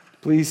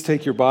Please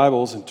take your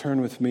Bibles and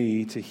turn with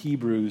me to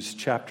Hebrews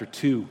chapter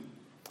 2.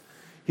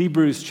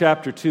 Hebrews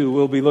chapter 2,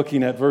 we'll be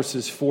looking at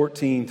verses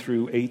 14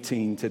 through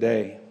 18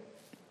 today.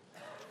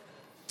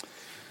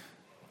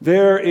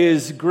 There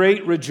is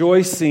great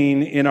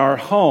rejoicing in our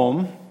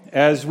home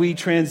as we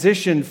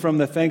transition from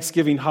the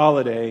Thanksgiving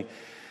holiday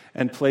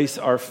and place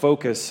our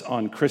focus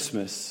on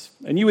Christmas.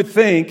 And you would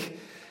think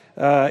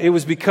it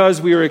was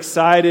because we were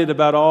excited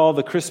about all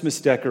the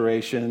Christmas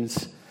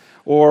decorations,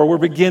 or we're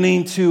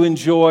beginning to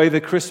enjoy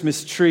the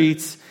Christmas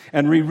treats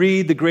and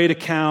reread the great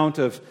account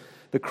of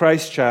the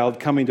Christ child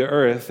coming to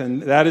earth,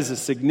 and that is a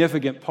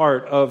significant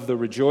part of the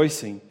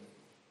rejoicing.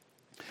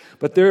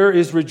 But there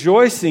is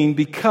rejoicing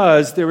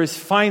because there is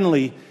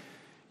finally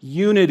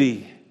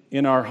unity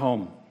in our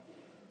home.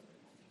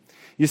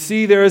 You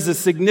see, there is a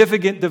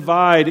significant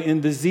divide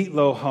in the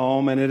Zietlow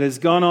home, and it has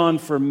gone on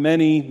for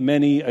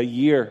many a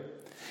year.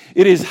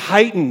 It is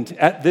heightened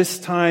at this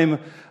time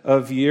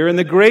of year, and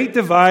the great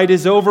divide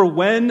is over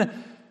when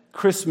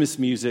Christmas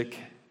music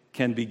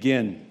can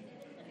begin.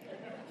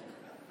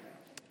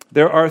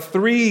 There are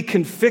three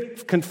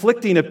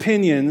conflicting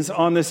opinions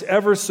on this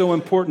ever so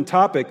important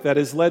topic that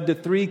has led to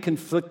three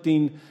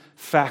conflicting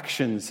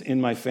factions in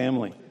my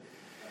family.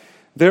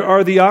 There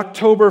are the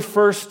October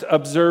 1st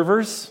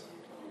observers.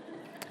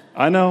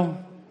 I know.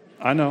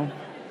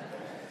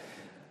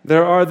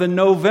 There are the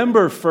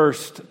November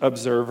 1st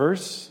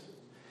observers.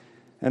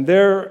 And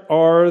there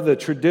are the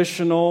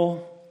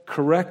traditional,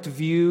 correct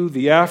view,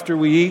 the after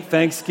we eat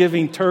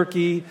Thanksgiving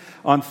turkey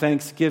on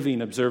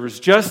Thanksgiving observers,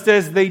 just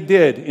as they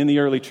did in the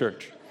early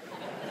church.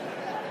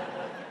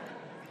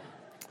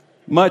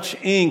 Much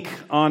ink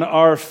on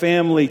our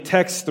family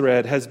text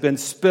thread has been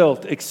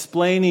spilt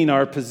explaining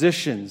our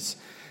positions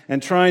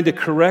and trying to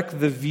correct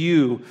the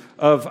view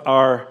of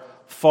our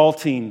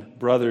faulting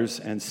brothers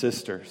and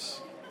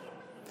sisters.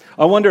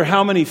 I wonder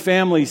how many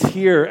families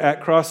here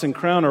at Cross and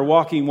Crown are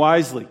walking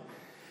wisely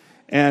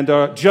and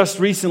just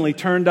recently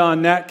turned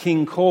on Nat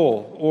King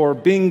Cole or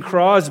Bing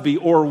Crosby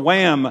or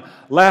Wham!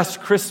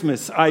 Last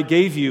Christmas I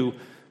Gave You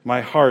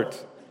My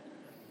Heart.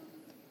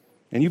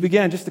 And you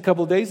began just a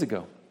couple of days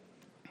ago.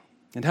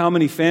 And how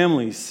many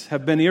families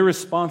have been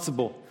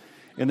irresponsible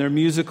in their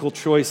musical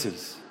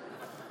choices?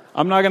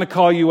 I'm not going to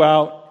call you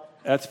out.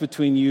 That's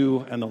between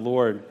you and the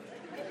Lord.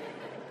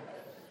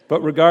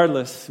 But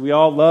regardless, we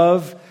all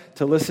love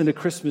to listen to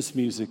Christmas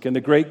music and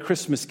the great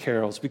Christmas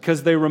carols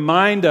because they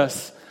remind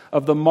us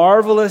of the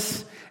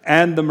marvelous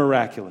and the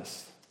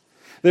miraculous.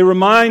 They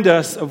remind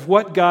us of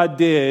what God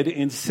did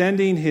in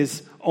sending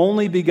His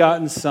only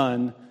begotten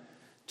Son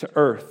to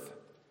earth,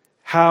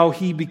 how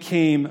He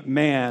became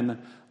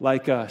man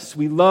like us.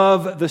 We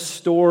love the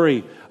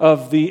story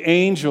of the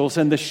angels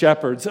and the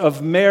shepherds,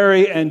 of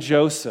Mary and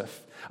Joseph,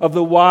 of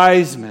the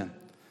wise men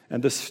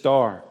and the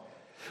star.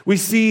 We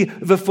see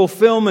the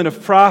fulfillment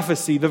of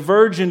prophecy, the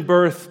virgin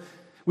birth.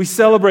 We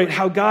celebrate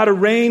how God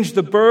arranged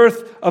the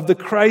birth of the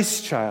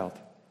Christ child.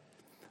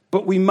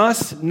 But we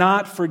must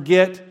not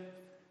forget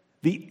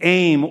the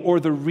aim or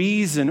the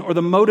reason or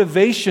the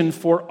motivation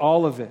for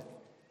all of it.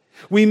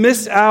 We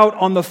miss out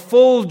on the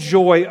full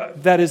joy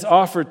that is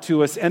offered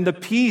to us and the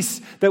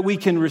peace that we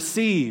can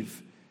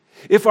receive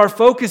if our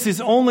focus is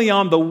only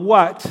on the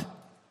what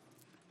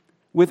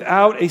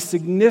without a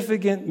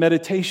significant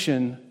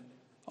meditation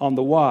on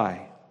the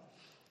why.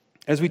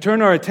 As we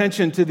turn our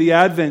attention to the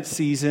Advent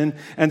season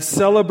and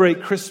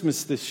celebrate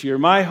Christmas this year,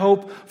 my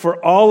hope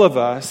for all of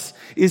us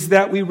is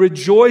that we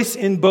rejoice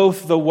in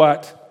both the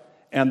what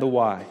and the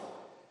why.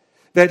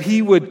 That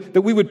we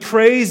would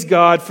praise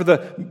God for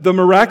the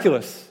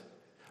miraculous,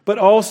 but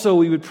also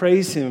we would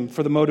praise Him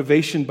for the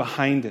motivation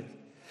behind it.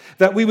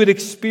 That we would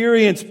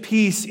experience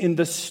peace in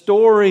the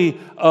story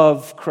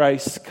of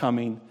Christ's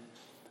coming,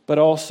 but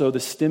also the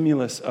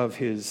stimulus of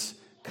His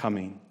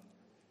coming.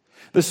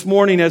 This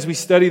morning, as we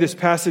study this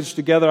passage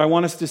together, I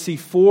want us to see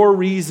 4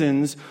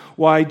 reasons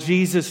why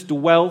Jesus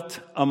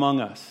dwelt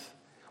among us,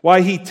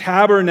 why He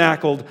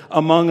tabernacled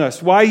among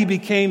us, why He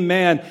became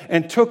man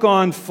and took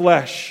on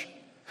flesh,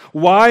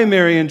 why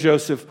Mary and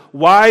Joseph,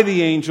 why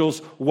the angels,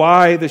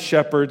 why the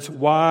shepherds,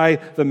 why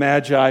the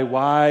Magi,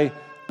 why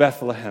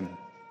Bethlehem,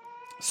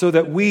 so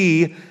that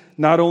we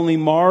not only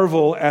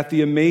marvel at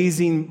the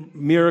amazing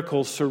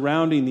miracles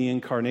surrounding the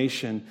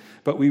incarnation,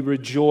 but we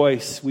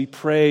rejoice, we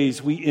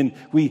praise, we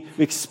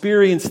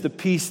experience the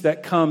peace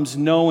that comes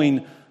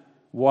knowing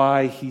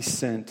why He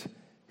sent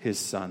His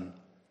Son.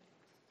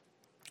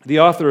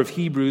 The author of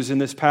Hebrews in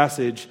this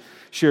passage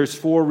shares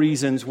 4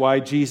 reasons why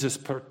Jesus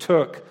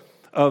partook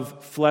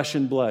of flesh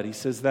and blood. He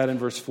says that in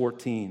verse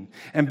 14.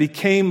 And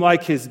became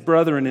like His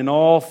brethren in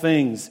all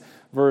things,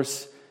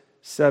 verse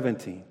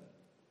 17.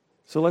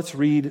 So let's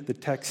read the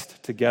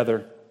text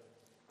together.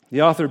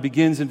 The author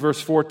begins in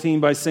verse 14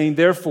 by saying,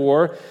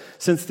 "Therefore,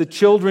 since the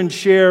children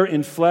share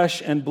in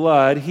flesh and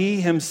blood, He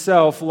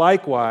Himself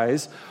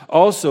likewise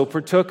also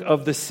partook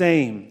of the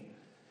same,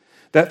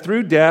 that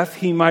through death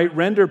He might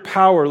render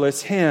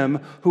powerless him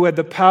who had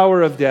the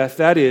power of death,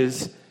 that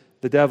is,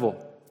 the devil,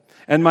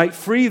 and might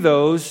free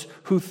those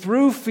who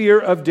through fear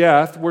of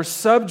death were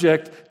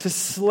subject to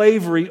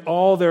slavery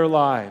all their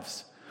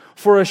lives.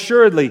 For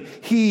assuredly,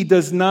 he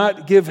does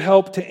not give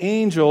help to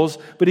angels,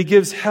 but he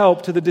gives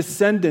help to the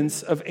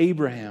descendants of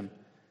Abraham.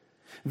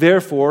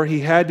 Therefore, he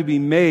had to be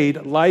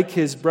made like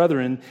his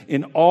brethren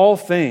in all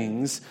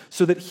things,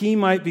 so that he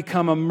might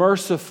become a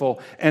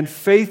merciful and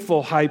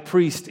faithful high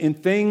priest in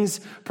things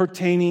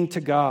pertaining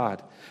to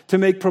God, to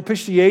make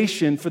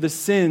propitiation for the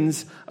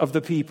sins of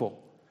the people.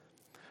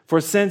 For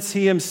since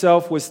he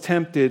himself was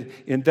tempted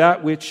in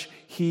that which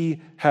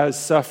he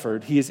has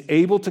suffered, he is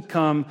able to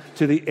come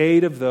to the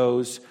aid of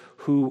those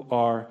who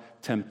are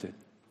tempted.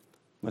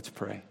 Let's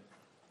pray.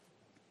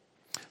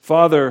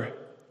 Father,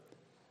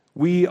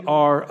 we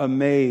are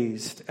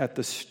amazed at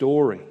the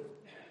story.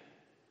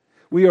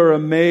 We are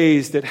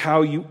amazed at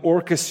how you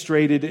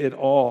orchestrated it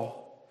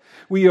all.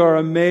 We are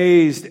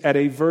amazed at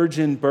a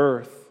virgin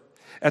birth,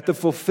 at the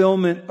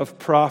fulfillment of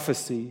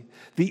prophecy,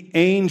 the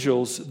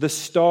angels, the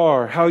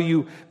star, how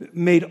you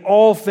made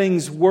all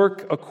things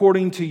work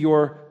according to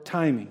your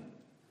timing.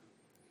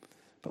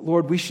 But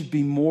Lord, we should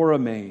be more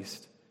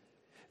amazed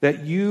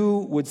that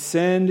you would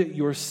send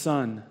your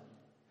Son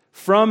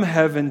from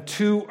heaven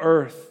to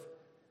earth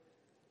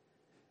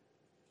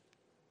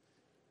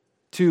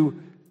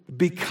to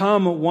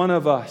become one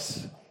of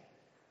us,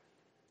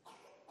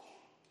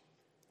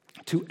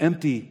 to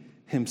empty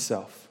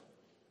himself.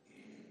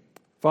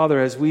 Father,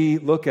 as we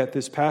look at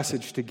this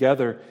passage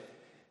together,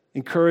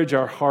 encourage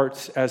our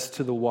hearts as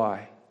to the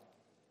why.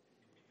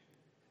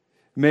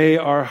 May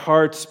our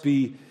hearts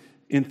be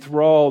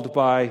enthralled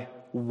by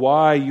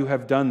why you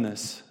have done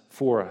this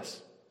for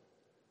us.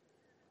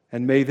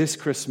 And may this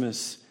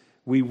Christmas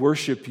we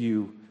worship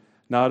you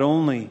not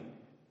only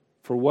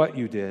for what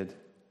you did,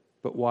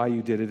 but why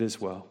you did it as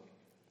well.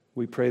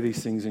 We pray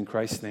these things in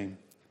Christ's name.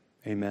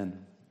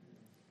 Amen.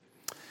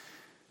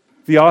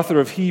 The author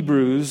of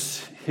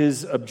Hebrews,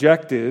 his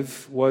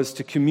objective was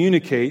to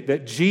communicate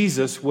that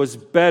Jesus was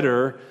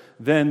better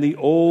than the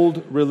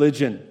old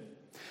religion,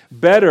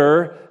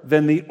 better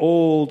than the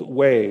old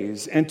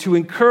ways, and to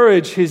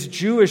encourage his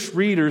Jewish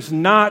readers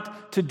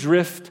not to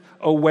drift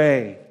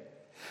away,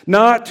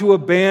 not to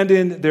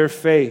abandon their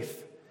faith.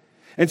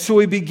 And so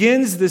he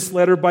begins this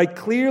letter by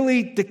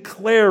clearly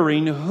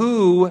declaring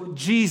who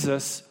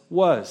Jesus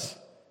was.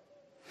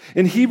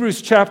 In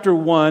Hebrews chapter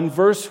 1,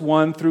 verse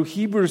 1 through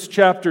Hebrews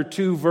chapter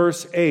 2,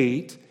 verse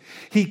 8,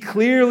 he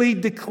clearly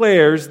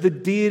declares the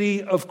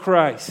deity of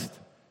Christ.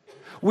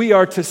 We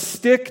are to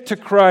stick to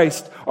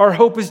Christ. Our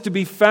hope is to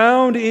be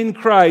found in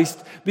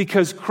Christ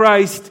because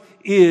Christ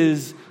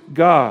is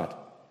God.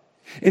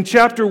 In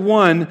chapter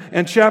 1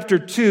 and chapter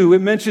 2, it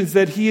mentions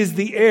that he is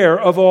the heir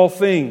of all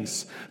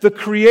things, the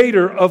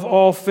creator of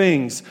all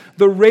things,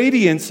 the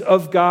radiance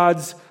of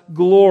God's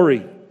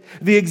glory,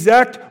 the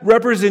exact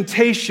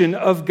representation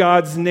of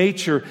God's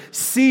nature,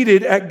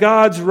 seated at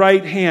God's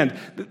right hand,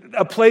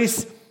 a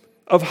place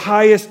of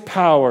highest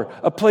power,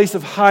 a place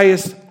of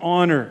highest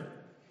honor.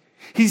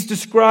 He's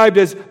described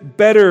as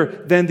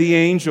better than the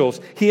angels.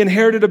 He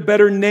inherited a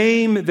better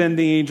name than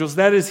the angels.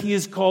 That is, he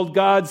is called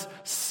God's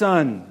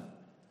Son,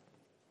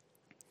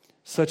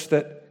 such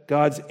that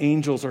God's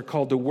angels are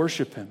called to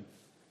worship him.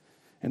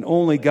 And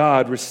only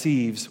God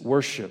receives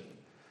worship.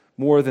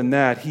 More than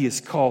that, he is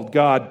called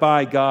God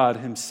by God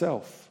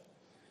himself.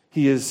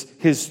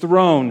 His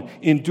throne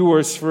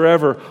endures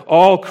forever.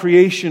 All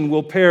creation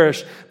will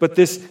perish. But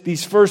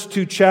these first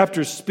two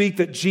chapters speak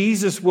that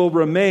Jesus will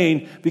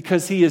remain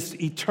because he is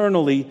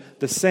eternally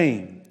the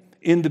same.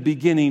 In the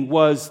beginning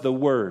was the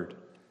Word.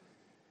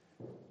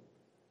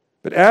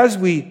 But as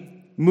we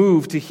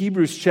move to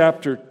Hebrews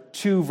chapter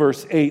 2,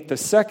 verse 8, the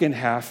second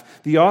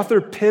half, the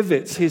author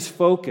pivots his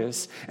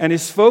focus, and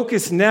his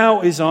focus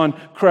now is on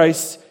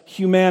Christ's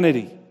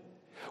humanity.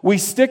 We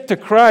stick to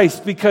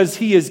Christ because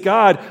he is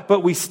God,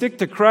 but we stick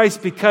to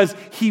Christ because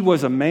he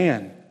was a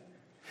man.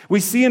 We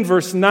see in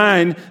verse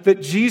 9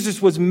 that Jesus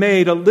was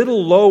made a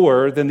little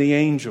lower than the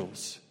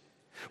angels.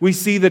 We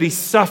see that he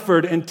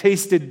suffered and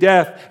tasted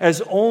death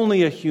as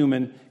only a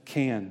human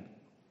can.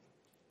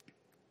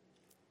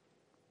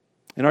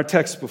 In our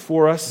text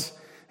before us,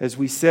 as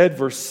we said,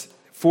 verse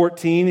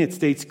 14, it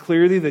states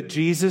clearly that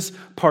Jesus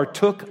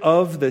partook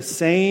of the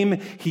same.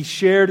 He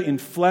shared in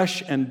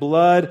flesh and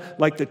blood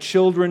like the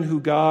children who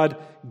God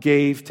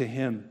gave to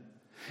him.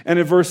 And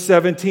in verse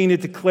 17,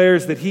 it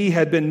declares that he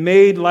had been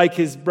made like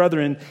his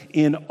brethren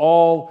in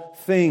all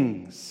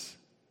things.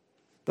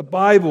 The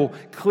Bible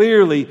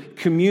clearly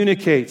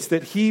communicates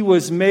that he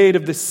was made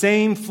of the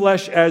same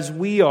flesh as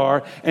we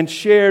are and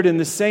shared in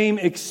the same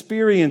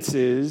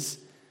experiences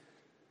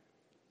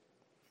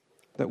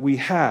that we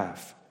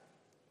have.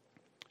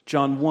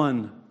 John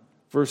 1,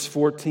 verse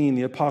 14,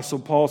 the Apostle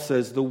Paul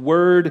says, "The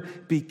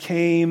Word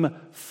became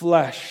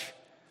flesh,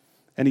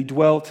 and he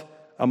dwelt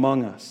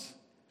among us."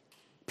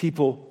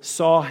 People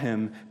saw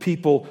him.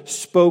 People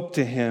spoke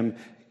to him.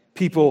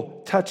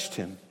 People touched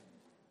him.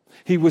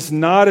 He was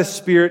not a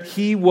spirit.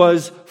 He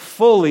was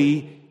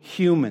fully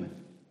human.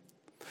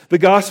 The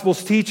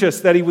Gospels teach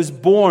us that he was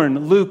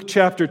born, Luke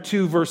chapter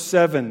 2, verse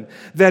 7.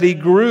 That he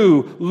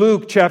grew,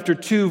 Luke chapter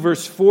 2,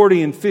 verse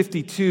 40 and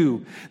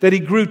 52. That he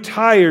grew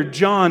tired,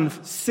 John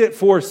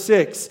 4,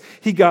 6.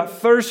 He got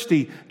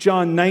thirsty,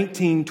 John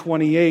 19,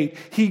 28.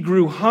 He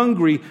grew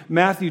hungry,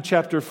 Matthew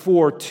chapter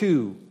 4,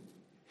 2.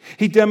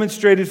 He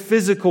demonstrated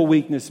physical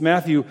weakness,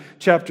 Matthew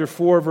chapter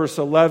 4, verse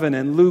 11,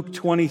 and Luke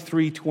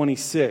 23,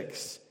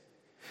 26.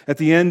 At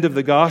the end of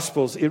the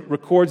Gospels, it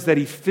records that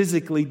he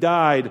physically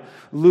died,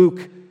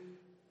 Luke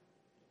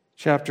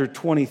chapter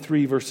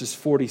 23, verses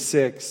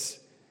 46.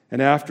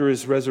 And after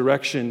his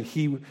resurrection,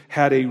 he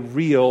had a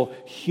real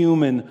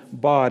human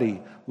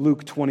body,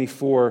 Luke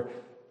 24,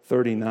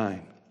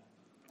 39.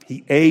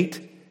 He ate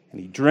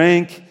and he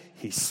drank,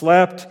 he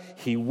slept,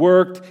 he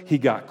worked, he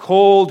got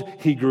cold,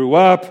 he grew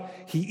up,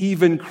 he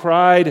even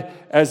cried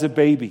as a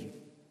baby.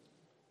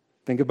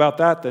 Think about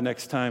that the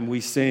next time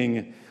we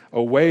sing,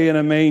 "Away in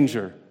a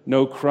manger,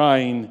 no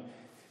crying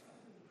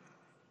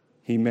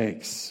he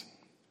makes."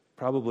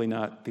 Probably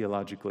not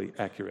theologically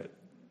accurate.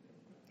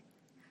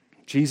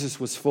 Jesus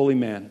was fully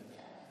man.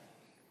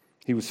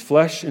 He was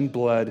flesh and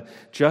blood,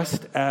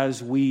 just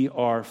as we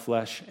are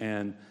flesh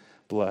and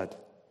blood.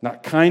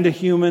 Not kind of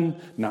human,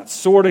 not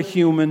sort of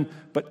human,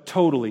 but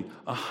totally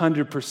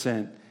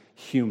 100%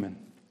 human.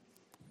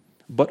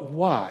 But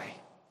why?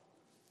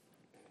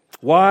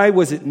 Why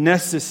was it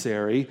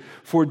necessary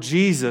for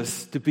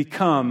Jesus to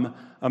become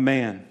a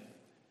man?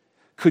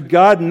 Could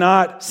God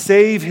not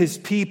save his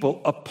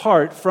people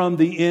apart from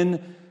the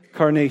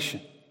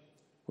incarnation?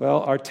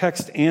 Well, our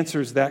text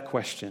answers that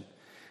question.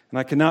 And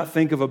I cannot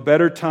think of a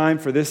better time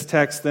for this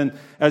text than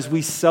as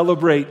we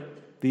celebrate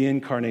the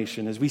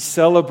incarnation, as we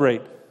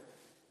celebrate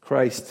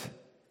Christ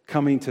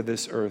coming to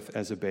this earth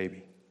as a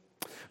baby.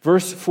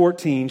 Verse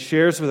 14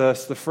 shares with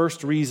us the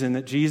first reason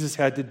that Jesus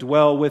had to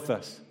dwell with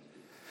us.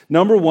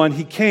 Number one,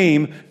 he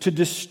came to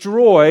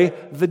destroy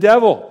the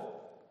devil.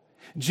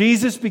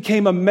 Jesus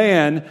became a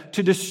man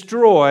to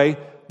destroy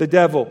the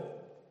devil.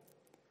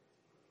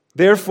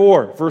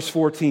 Therefore, verse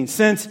 14,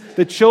 since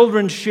the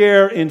children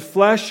share in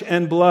flesh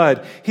and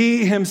blood,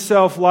 he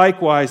himself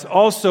likewise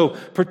also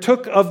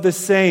partook of the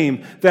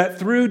same, that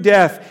through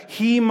death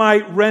he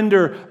might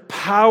render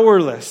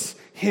powerless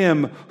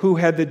him who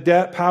had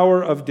the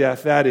power of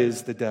death, that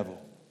is, the devil.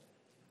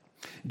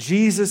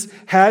 Jesus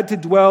had to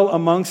dwell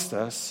amongst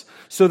us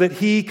so that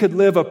he could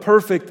live a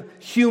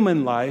perfect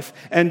human life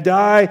and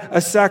die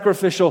a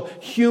sacrificial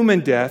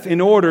human death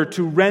in order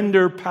to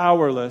render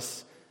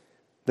powerless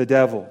the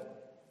devil.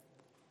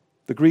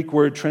 The Greek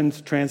word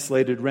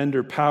translated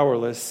render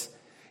powerless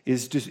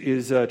is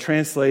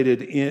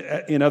translated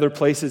in other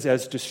places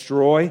as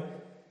destroy,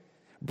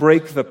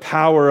 break the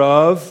power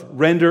of,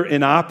 render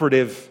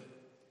inoperative.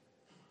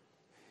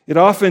 It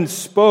often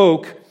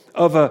spoke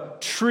of a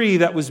tree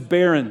that was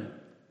barren,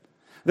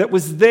 that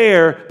was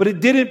there, but it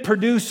didn't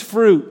produce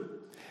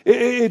fruit.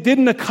 It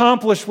didn't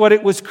accomplish what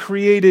it was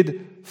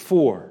created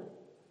for.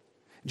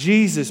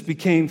 Jesus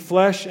became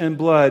flesh and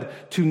blood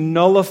to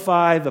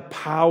nullify the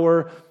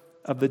power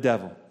of the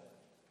devil.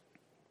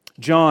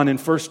 John in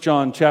 1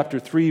 John chapter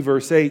 3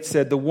 verse 8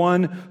 said, "The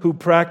one who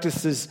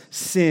practices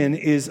sin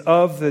is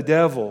of the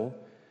devil,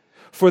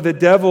 for the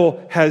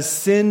devil has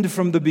sinned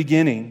from the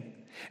beginning,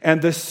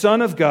 and the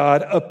Son of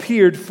God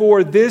appeared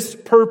for this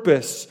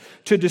purpose,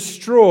 to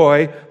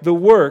destroy the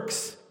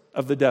works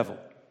of the devil."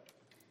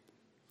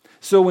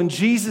 So when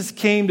Jesus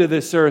came to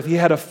this earth, he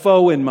had a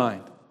foe in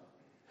mind.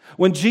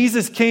 When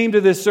Jesus came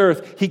to this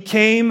earth, he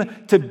came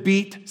to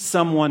beat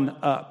someone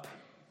up.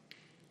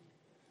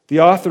 The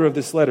author of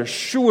this letter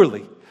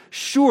surely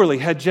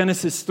had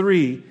Genesis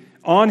 3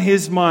 on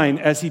his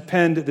mind as he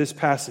penned this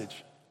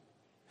passage.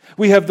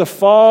 We have the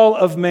fall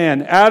of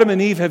man. Adam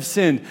and Eve have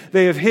sinned.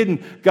 They have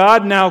hidden.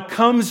 God now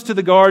comes to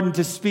the garden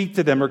to speak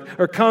to them,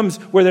 or comes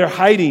where they're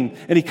hiding,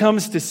 and he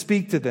comes to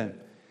speak to them.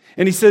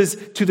 And he says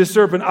to the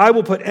serpent, "I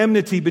will put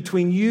enmity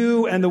between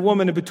you and the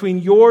woman, and between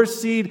your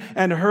seed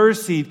and her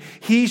seed.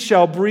 He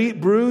shall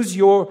bruise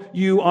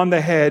you on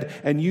the head,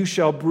 and you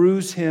shall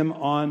bruise him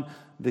on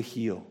the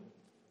heel."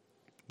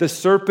 The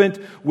serpent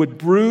would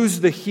bruise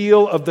the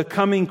heel of the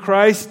coming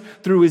Christ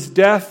through his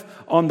death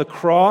on the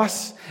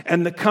cross,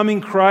 and the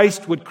coming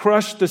Christ would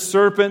crush the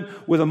serpent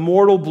with a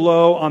mortal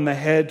blow on the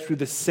head through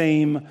the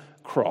same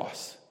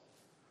cross.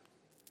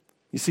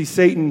 You see,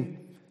 Satan,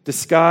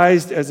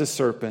 disguised as a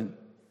serpent,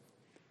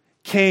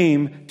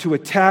 came to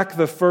attack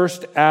the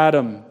first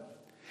Adam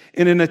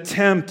in an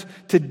attempt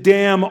to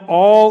damn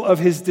all of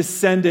his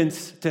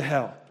descendants to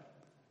hell.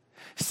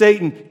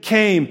 Satan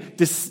came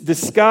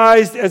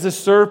disguised as a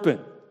serpent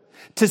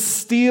to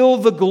steal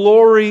the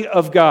glory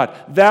of God.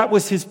 That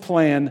was his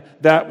plan.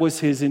 That was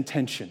his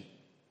intention.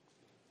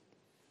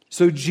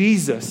 So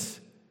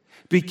Jesus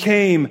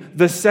became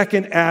the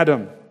second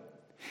Adam.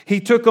 He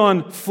took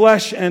on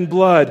flesh and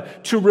blood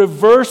to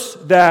reverse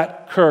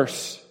that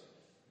curse,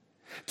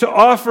 to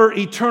offer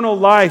eternal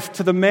life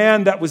to the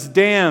man that was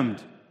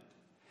damned.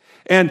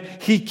 And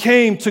he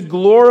came to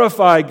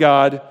glorify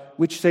God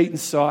which Satan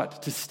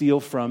sought to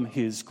steal from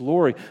his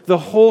glory. The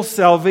whole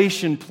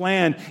salvation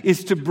plan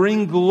is to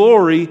bring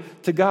glory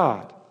to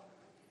God.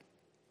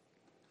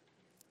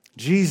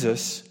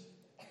 Jesus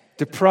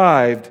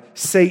deprived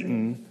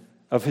Satan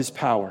of his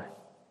power.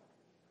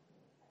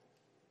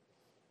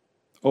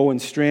 Owen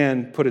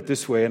Strand put it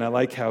this way, and I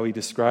like how he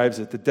describes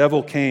it. The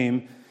devil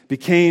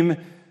became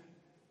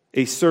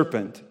a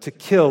serpent to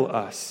kill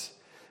us,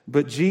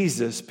 but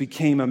Jesus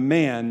became a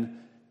man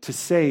to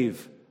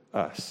save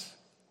us.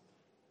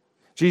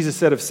 Jesus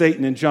said of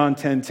Satan in John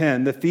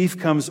 10:10, "The thief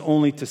comes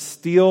only to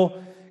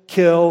steal,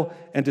 kill,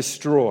 and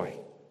destroy.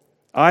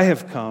 I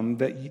have come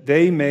that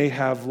they may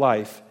have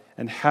life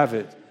and have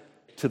it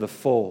to the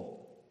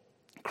full."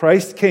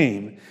 Christ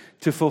came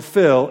to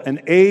fulfill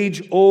an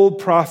age-old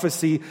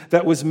prophecy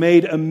that was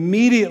made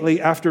immediately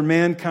after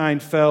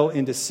mankind fell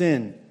into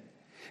sin.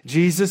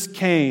 Jesus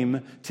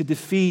came to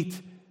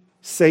defeat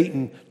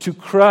Satan, to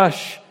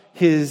crush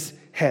his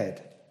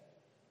head.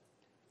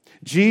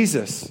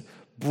 Jesus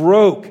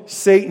broke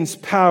Satan's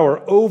power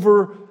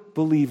over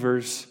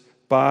believers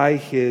by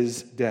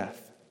his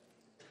death.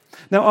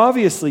 Now,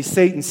 obviously,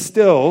 Satan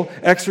still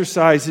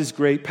exercises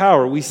great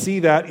power. We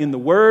see that in the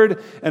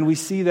Word, and we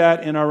see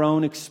that in our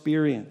own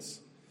experience.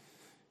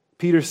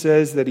 Peter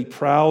says that he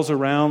prowls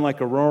around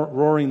like a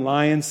roaring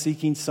lion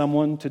seeking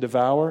someone to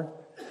devour.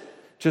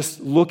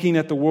 Just looking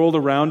at the world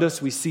around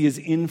us, we see his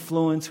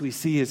influence, we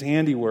see his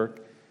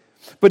handiwork.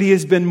 But he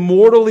has been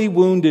mortally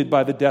wounded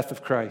by the death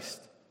of Christ.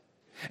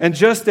 And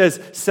just as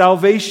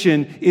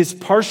salvation is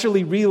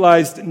partially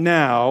realized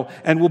now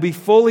and will be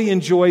fully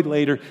enjoyed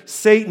later,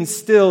 Satan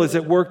still is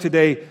at work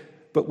today,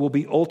 but will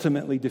be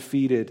ultimately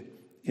defeated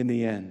in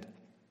the end.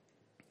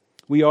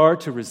 We are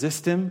to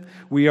resist him.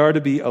 We are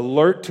to be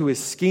alert to his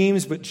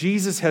schemes, but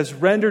Jesus has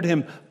rendered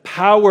him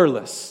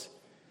powerless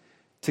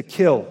to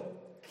kill,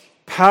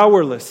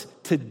 powerless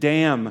to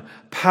damn,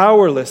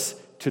 powerless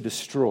to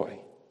destroy.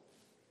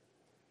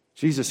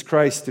 Jesus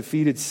Christ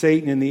defeated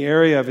Satan in the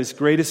area of his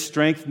greatest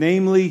strength,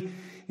 namely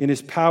in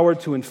his power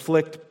to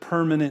inflict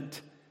permanent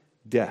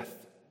death.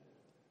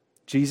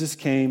 Jesus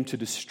came to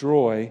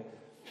destroy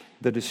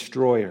the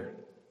destroyer.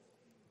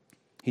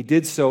 He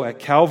did so at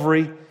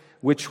Calvary,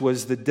 which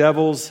was the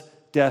devil's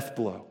death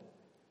blow,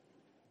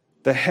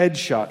 the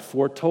headshot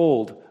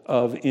foretold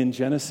of in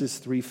Genesis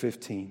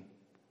 3:15.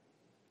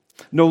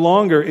 No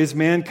longer is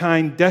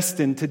mankind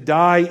destined to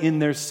die in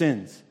their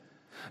sins.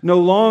 No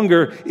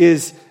longer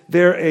is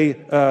there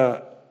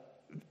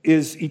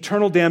is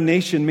eternal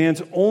damnation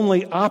man's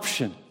only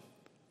option.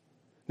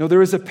 No,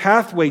 there is a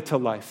pathway to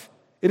life.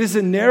 It is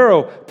a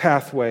narrow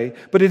pathway,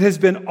 but it has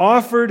been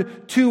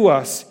offered to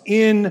us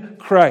in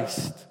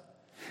Christ.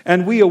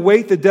 And we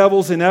await the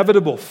devil's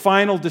inevitable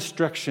final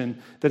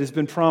destruction that has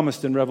been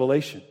promised in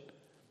Revelation.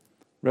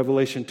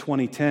 Revelation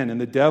 20:10,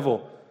 "And the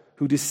devil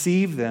who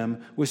deceived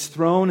them was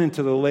thrown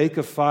into the lake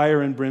of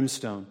fire and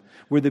brimstone,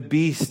 where the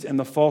beast and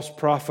the false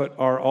prophet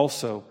are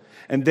also.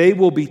 And they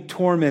will be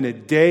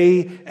tormented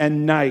day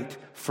and night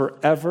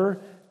forever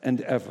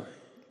and ever."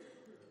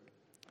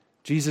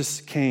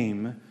 Jesus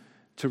came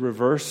to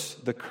reverse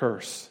the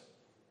curse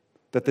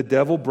that the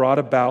devil brought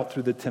about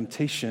through the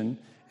temptation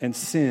and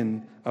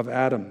sin of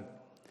Adam.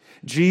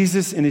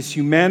 Jesus in his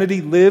humanity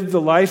lived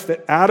the life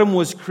that Adam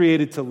was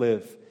created to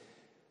live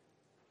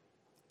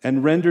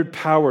and rendered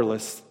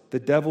powerless the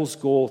devil's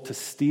goal to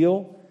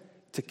steal,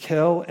 to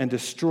kill, and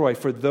destroy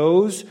for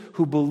those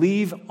who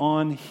believe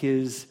on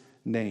his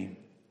name.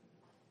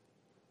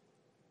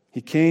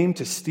 He came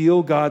to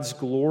steal God's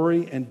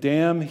glory and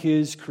damn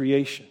his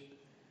creation.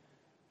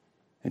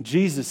 And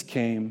Jesus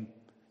came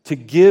to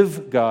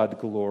give God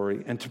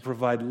glory and to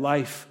provide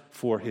life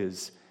for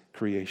his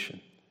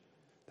creation.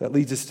 That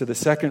leads us to the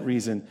second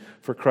reason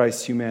for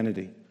Christ's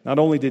humanity. Not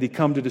only did he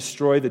come to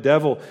destroy the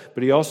devil,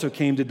 but he also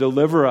came to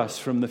deliver us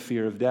from the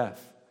fear of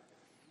death.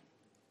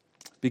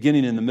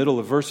 Beginning in the middle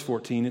of verse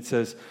 14, it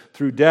says,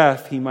 "Through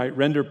death he might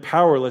render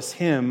powerless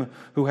him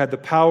who had the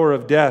power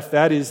of death,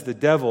 that is, the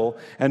devil,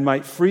 and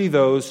might free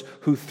those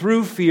who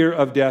through fear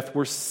of death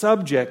were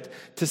subject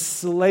to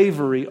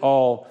slavery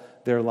all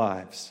their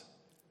lives."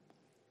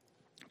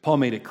 Paul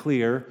made it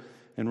clear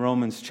in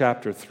Romans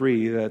chapter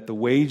 3 that the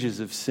wages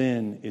of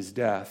sin is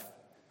death,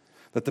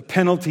 that the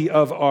penalty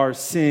of our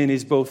sin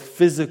is both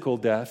physical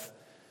death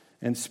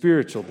and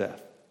spiritual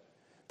death,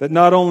 that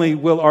not only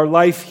will our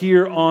life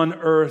here on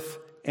earth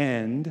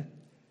end,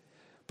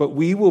 but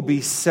we will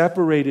be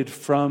separated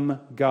from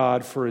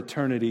God for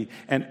eternity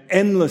and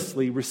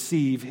endlessly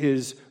receive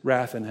his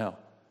wrath in hell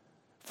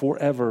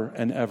forever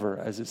and ever,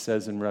 as it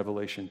says in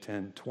Revelation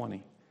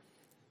 10:20.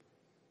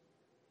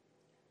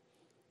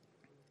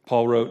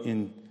 Paul wrote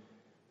in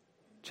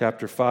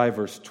chapter 5,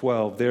 verse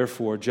 12,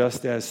 "Therefore,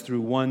 just as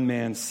through one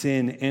man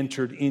sin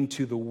entered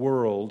into the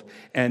world,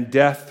 and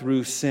death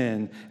through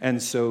sin,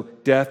 and so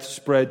death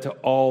spread to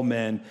all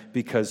men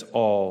because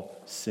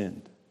all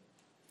sinned."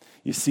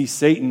 You see,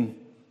 Satan,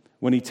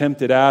 when he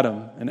tempted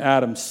Adam and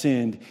Adam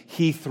sinned,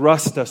 he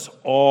thrust us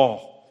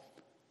all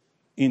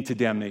into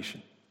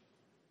damnation.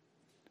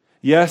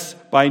 Yes,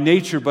 by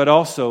nature, but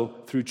also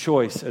through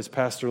choice, as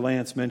Pastor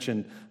Lance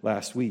mentioned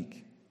last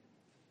week.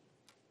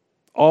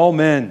 All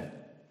men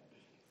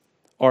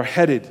are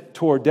headed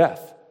toward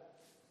death.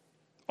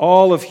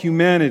 All of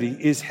humanity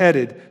is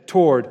headed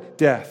toward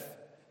death.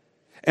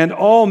 And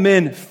all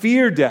men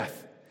fear death.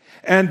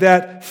 And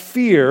that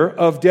fear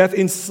of death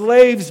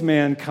enslaves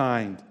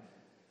mankind,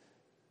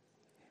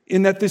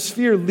 in that this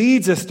fear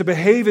leads us to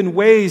behave in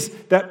ways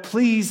that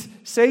please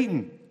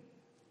Satan.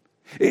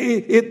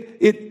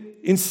 It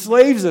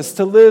enslaves us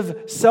to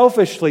live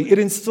selfishly. It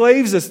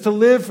enslaves us to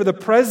live for the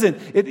present.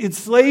 It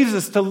enslaves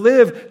us to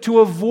live to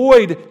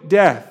avoid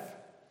death.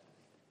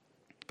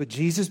 But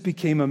Jesus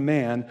became a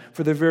man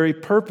for the very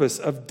purpose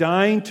of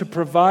dying to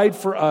provide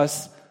for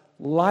us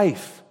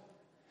life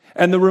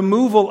and the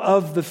removal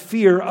of the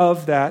fear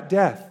of that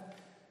death.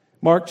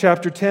 Mark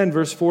chapter 10,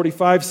 verse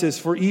 45 says,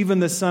 "For even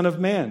the Son of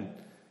Man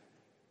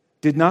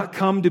did not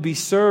come to be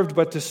served,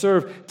 but to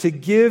serve, to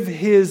give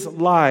his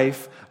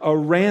life a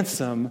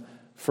ransom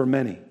for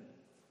many."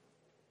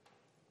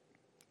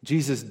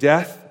 Jesus'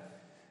 death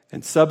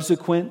and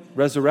subsequent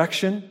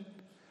resurrection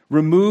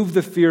removed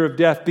the fear of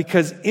death,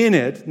 because in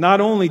it,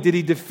 not only did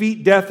he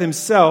defeat death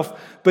himself,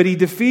 but he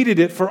defeated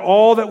it for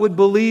all that would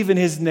believe in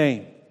his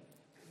name.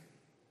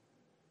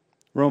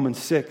 Romans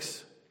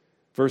 6,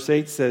 verse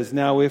 8 says,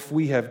 "Now if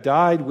we have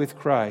died with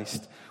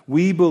Christ,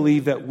 we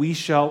believe that we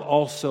shall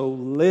also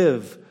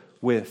live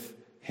with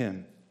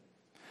him,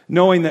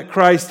 knowing that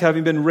Christ,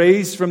 having been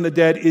raised from the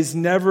dead, is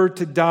never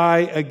to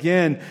die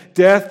again.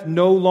 Death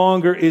no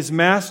longer is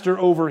master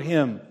over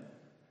him.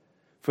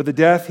 For the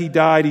death he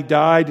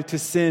died to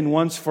sin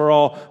once for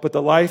all, but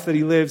the life that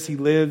he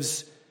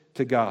lives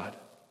to God."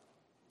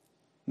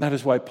 And that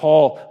is why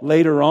Paul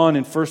later on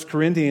in 1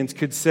 Corinthians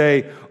could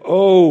say,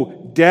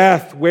 "O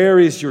death, where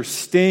is your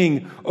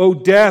sting? O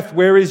death,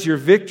 where is your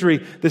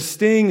victory? The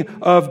sting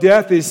of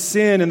death is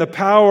sin, and the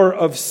power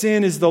of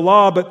sin is the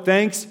law. But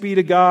thanks be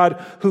to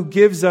God who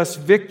gives us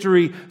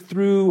victory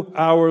through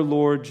our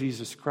Lord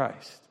Jesus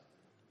Christ."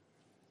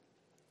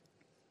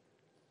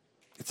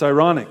 It's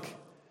ironic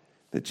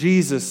that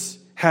Jesus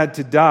had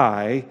to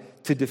die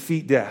to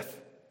defeat death.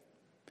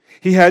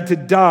 He had to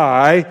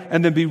die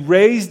and then be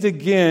raised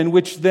again,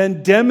 which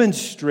then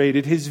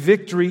demonstrated his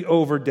victory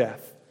over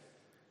death.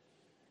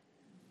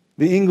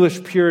 The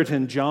English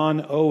Puritan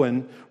John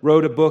Owen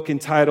wrote a book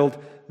entitled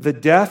 "The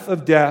Death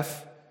of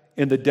Death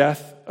in the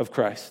Death of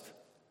Christ."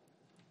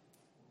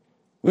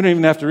 We don't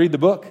even have to read the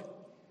book.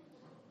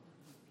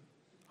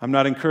 I'm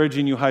not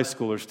encouraging you high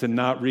schoolers to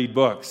not read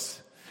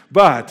books.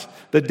 But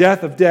the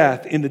death of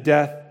death in the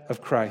death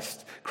of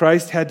Christ.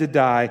 Christ had to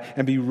die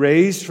and be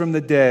raised from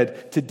the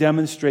dead to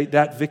demonstrate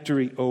that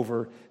victory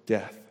over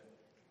death.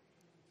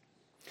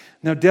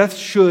 Now, death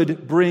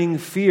should bring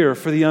fear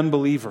for the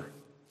unbeliever.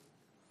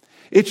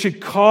 It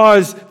should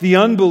cause the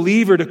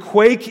unbeliever to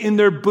quake in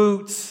their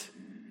boots,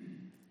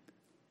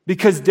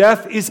 because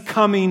death is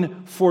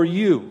coming for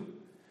you.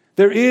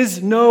 There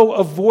is no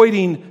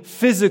avoiding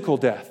physical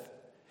death.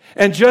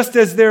 And just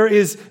as there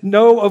is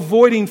no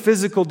avoiding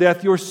physical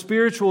death, your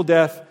spiritual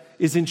death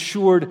is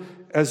ensured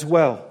as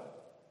well.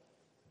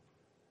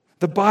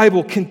 The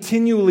Bible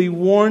continually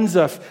warns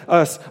us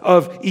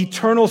of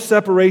eternal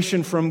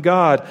separation from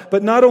God,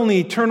 but not only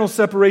eternal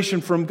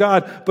separation from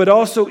God, but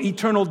also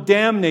eternal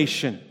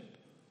damnation,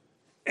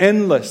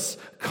 endless,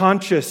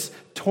 conscious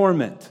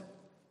torment,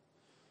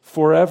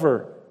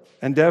 forever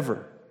and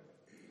ever.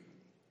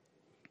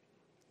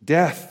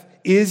 Death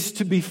is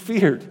to be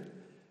feared.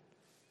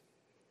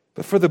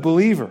 But for the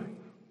believer,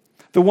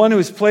 the one who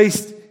has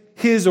placed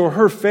his or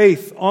her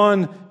faith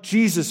on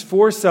Jesus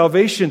for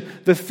salvation,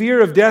 the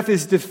fear of death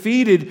is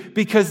defeated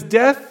because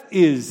death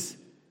is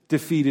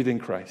defeated in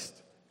Christ.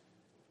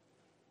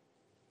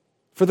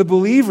 For the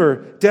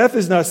believer, death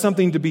is not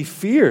something to be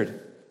feared.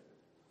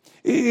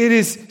 It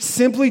is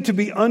simply to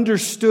be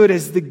understood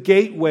as the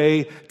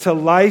gateway to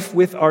life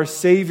with our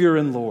Savior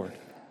and Lord.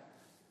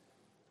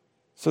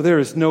 So there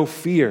is no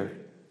fear.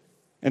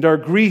 And our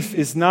grief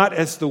is not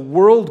as the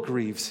world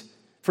grieves.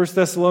 1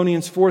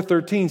 Thessalonians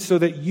 4:13, "so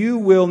that you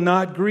will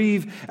not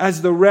grieve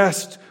as the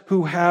rest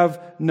who have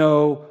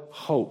no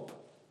hope."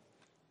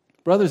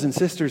 Brothers and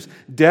sisters,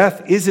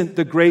 death isn't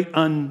the great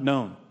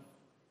unknown.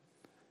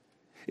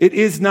 It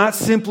is not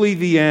simply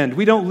the end.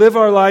 We don't live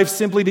our lives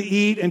simply to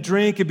eat and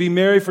drink and be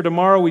merry, for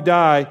tomorrow we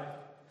die.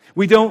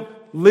 We don't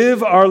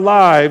live our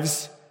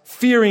lives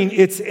fearing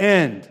its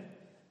end.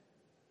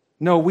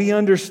 No, we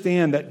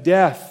understand that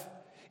death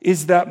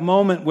is that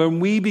moment when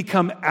we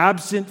become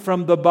absent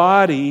from the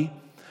body,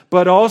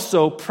 but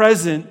also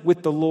present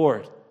with the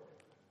Lord.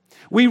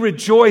 We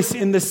rejoice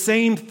in the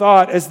same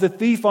thought as the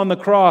thief on the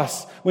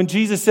cross when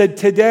Jesus said,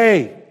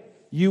 "Today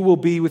you will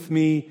be with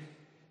me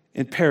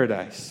in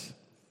paradise."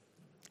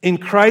 In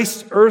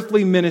Christ's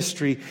earthly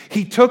ministry,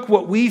 he took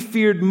what we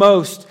feared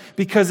most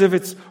because of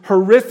its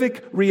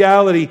horrific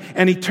reality,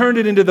 and he turned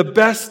it into the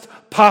best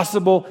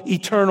possible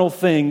eternal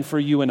thing for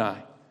you and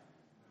I.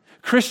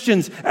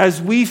 Christians,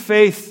 as we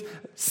face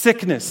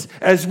sickness,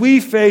 as we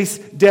face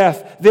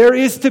death, there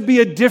is to be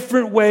a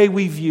different way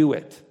we view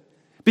it.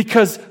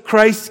 Because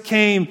Christ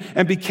came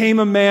and became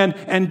a man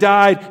and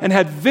died and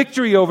had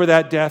victory over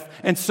that death.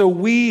 And so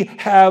we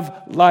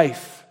have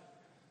life.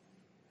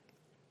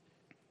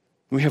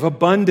 We have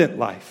abundant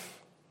life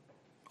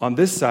on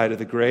this side of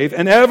the grave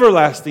and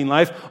everlasting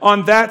life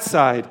on that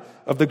side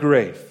of the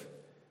grave.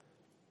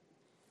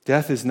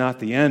 Death is not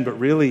the end, but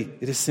really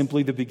it is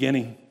simply the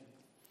beginning.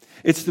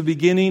 It's the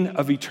beginning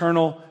of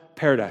eternal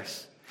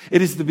paradise.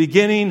 It is the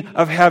beginning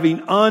of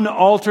having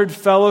unaltered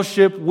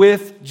fellowship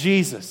with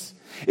Jesus.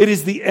 It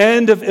is the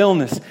end of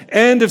illness,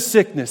 end of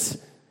sickness,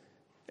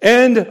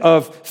 end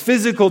of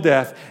physical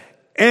death,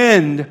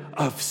 end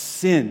of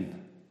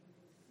sin.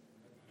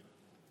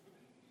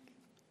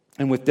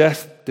 And with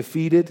death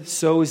defeated,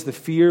 so is the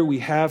fear we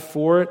have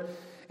for it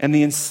and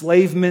the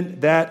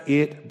enslavement that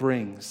it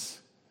brings.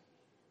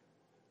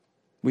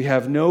 We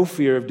have no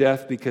fear of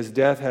death because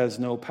death has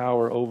no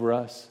power over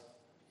us.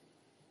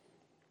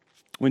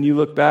 When you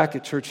look back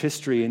at church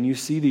history and you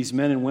see these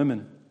men and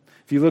women,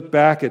 if you look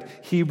back at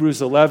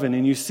Hebrews 11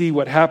 and you see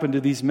what happened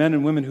to these men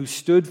and women who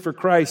stood for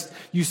Christ,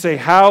 you say,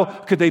 how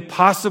could they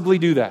possibly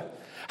do that?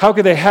 How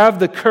could they have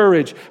the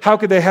courage? How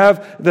could they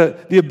have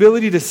the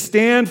ability to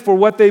stand for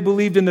what they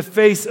believed in the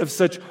face of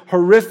such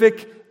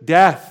horrific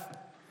death?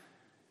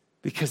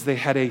 Because they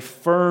had a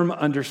firm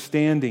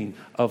understanding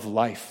of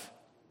life.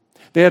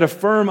 They had a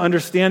firm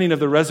understanding of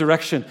the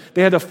resurrection.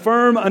 They had a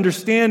firm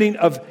understanding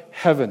of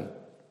heaven.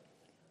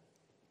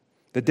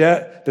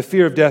 The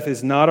fear of death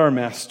is not our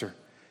master.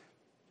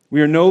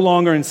 We are no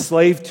longer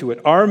enslaved to it.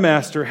 Our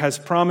master has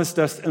promised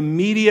us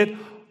immediate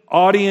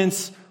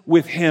audience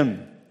with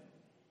him.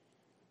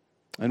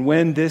 And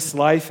when this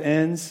life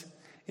ends,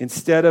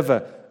 instead of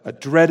a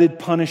dreaded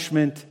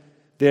punishment,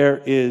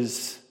 there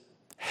is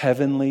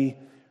heavenly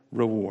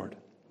reward.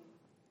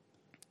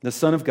 The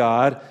Son of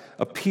God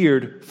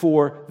appeared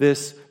for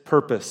this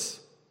purpose.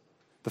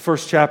 The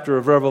first chapter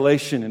of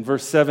Revelation, in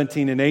verse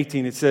 17 and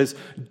 18, it says,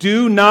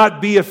 "Do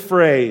not be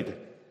afraid.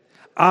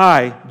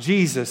 I,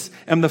 Jesus,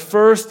 am the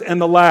first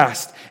and the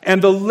last,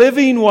 and the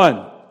living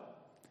one."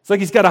 It's like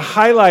he's got a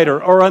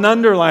highlighter or an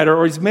underliner,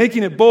 or he's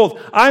making it bold.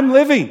 I'm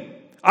living.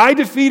 I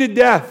defeated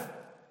death.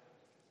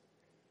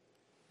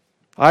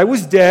 I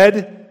was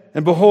dead,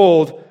 and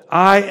behold,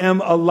 I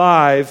am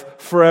alive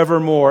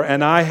forevermore,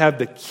 and I have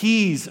the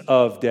keys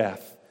of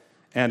death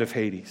and of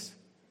Hades.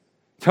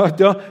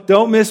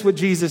 Don't miss what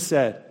Jesus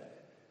said.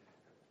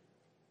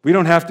 We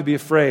don't have to be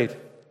afraid.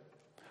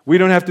 We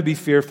don't have to be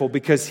fearful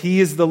because he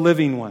is the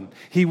living one.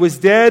 He was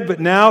dead, but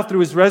now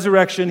through his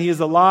resurrection, he is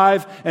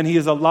alive, and he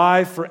is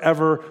alive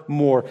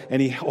forevermore. And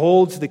he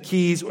holds the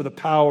keys or the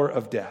power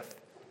of death.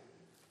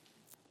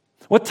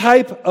 What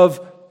type of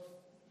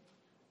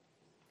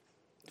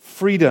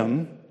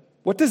freedom,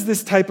 what does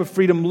this type of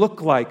freedom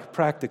look like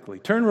practically?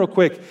 Turn real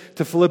quick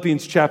to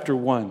Philippians chapter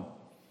 1.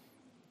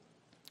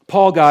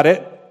 Paul got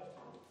it.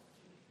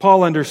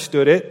 Paul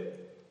understood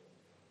it.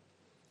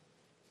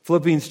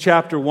 Philippians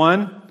chapter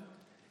 1.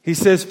 He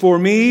says, "For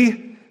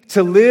me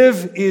to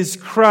live is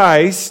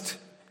Christ,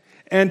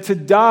 and to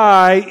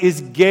die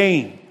is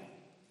gain.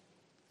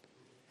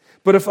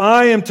 But if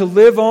I am to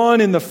live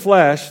on in the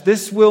flesh,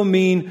 this will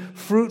mean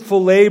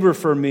fruitful labor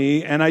for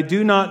me, and I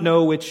do not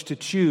know which to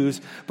choose.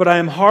 But I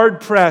am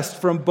hard-pressed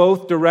from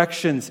both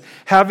directions,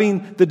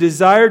 having the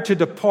desire to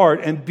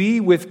depart and be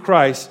with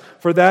Christ,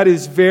 for that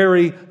is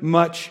very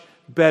much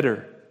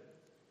better."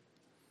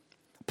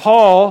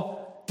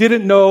 Paul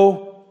didn't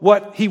know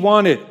what he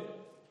wanted.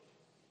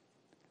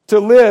 To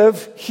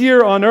live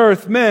here on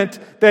earth meant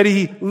that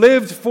he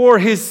lived for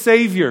his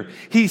Savior.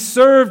 He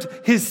served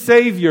his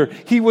Savior.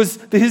 He was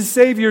his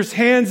Savior's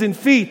hands and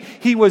feet.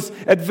 He was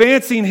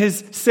advancing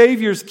his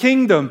Savior's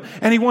kingdom,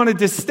 and he wanted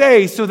to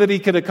stay so that he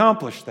could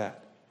accomplish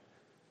that.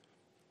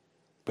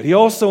 But he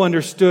also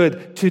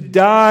understood to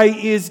die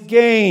is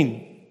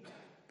gain.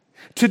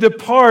 To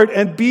depart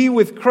and be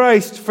with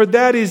Christ, for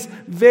that is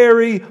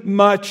very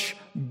much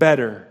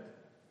better.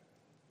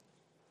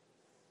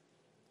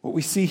 What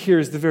we see here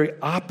is the very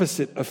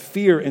opposite of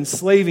fear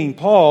enslaving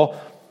Paul.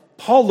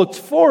 Paul looked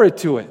forward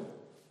to it.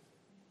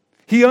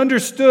 He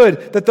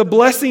understood that the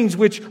blessings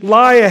which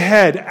lie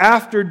ahead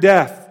after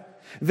death,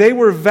 they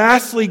were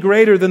vastly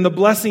greater than the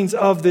blessings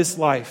of this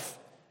life.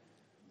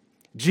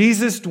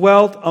 Jesus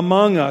dwelt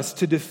among us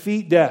to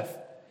defeat death,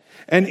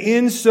 and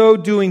in so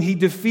doing, he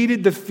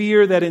defeated the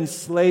fear that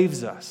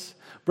enslaves us.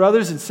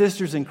 Brothers and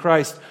sisters in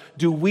Christ,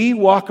 do we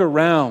walk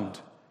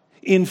around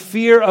in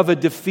fear of a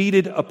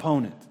defeated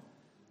opponent?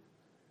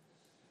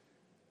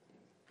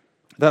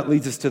 That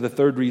leads us to the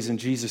third reason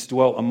Jesus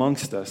dwelt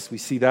amongst us. We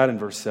see that in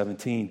verse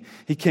 17.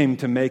 He came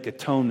to make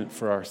atonement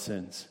for our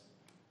sins.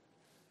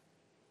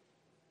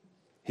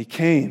 He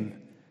came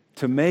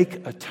to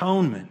make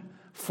atonement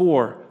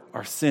for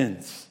our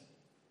sins.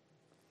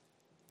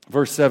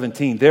 Verse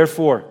 17,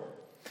 "Therefore,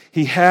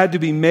 he had to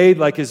be made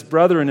like his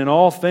brethren in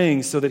all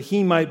things so that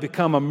he might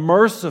become a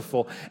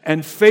merciful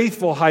and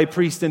faithful high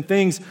priest in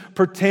things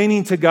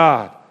pertaining to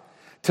God,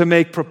 to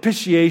make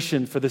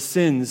propitiation for the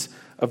sins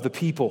of the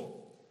people."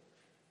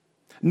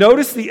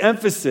 Notice the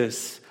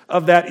emphasis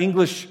of that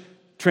English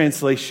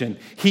translation.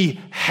 He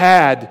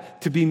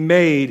had to be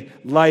made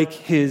like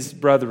his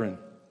brethren.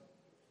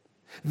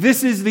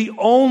 This is the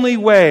only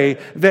way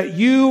that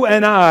you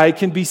and I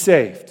can be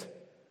saved.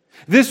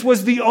 This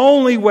was the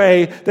only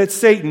way that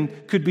Satan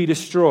could be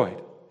destroyed.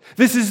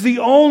 This is the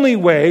only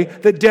way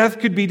that death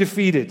could be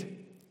defeated.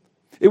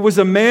 It was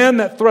a man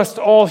that thrust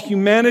all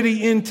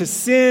humanity into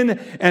sin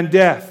and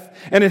death.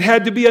 And it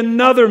had to be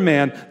another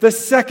man, the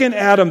second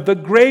Adam, the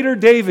greater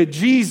David,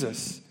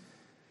 Jesus,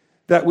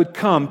 that would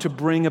come to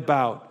bring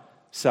about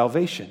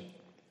salvation.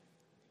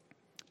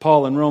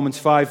 Paul in Romans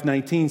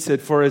 5:19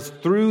 said, "For as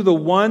through the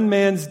one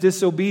man's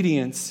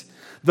disobedience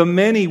the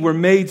many were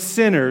made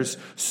sinners,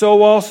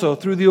 so also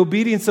through the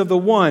obedience of the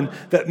one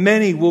that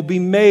many will be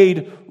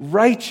made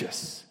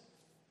righteous."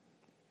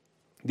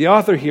 The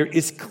author here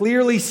is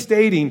clearly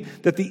stating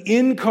that the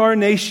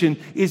incarnation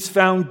is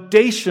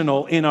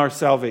foundational in our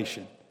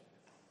salvation.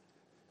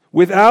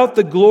 Without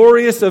the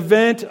glorious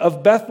event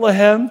of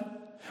Bethlehem,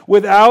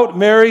 without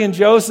Mary and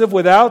Joseph,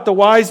 without the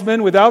wise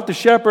men, without the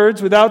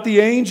shepherds, without the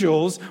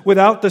angels,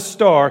 without the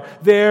star,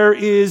 there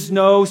is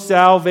no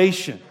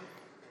salvation.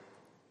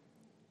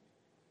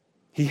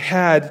 He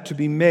had to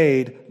be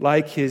made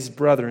like his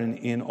brethren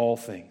in all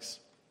things.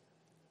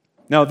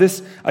 Now,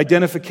 this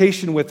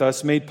identification with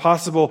us made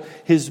possible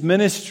his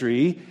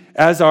ministry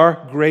as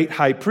our great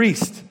high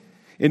priest,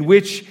 in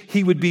which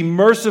he would be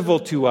merciful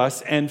to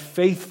us and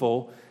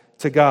faithful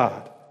to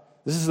God.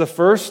 This is the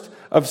first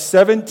of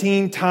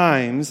 17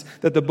 times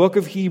that the book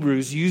of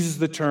Hebrews uses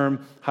the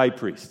term high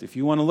priest. If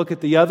you want to look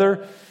at the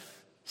other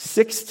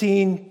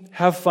 16,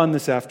 have fun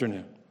this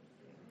afternoon.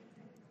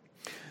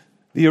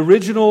 The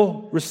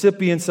original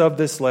recipients of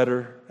this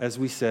letter, as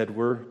we said,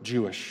 were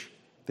Jewish.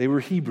 They were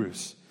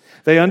Hebrews.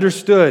 They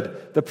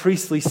understood the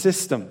priestly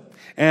system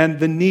and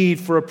the need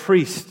for a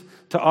priest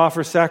to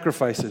offer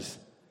sacrifices.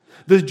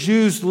 The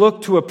Jews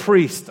looked to a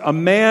priest, a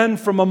man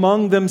from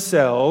among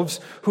themselves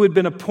who had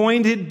been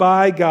appointed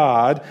by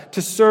God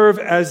to serve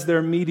as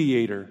their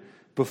mediator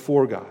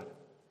before God.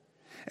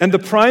 And the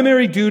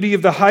primary duty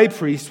of the high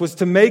priest was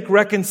to make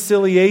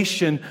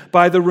reconciliation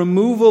by the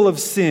removal of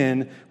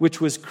sin, which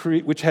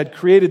had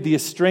created the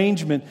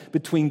estrangement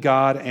between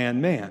God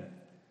and man.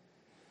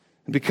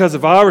 And because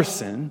of our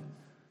sin,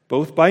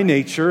 both by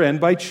nature and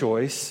by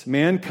choice,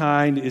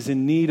 mankind is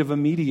in need of a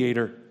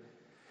mediator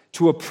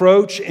to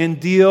approach and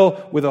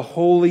deal with a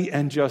holy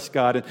and just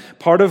God. And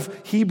part of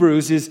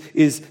Hebrews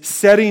is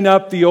setting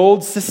up the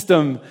old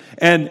system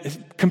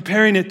and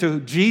comparing it to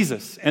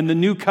Jesus and the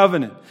new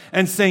covenant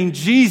and saying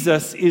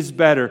Jesus is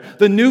better.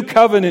 The new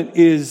covenant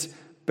is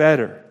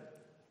better.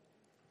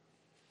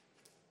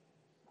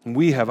 And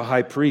we have a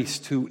high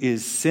priest who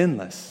is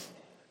sinless.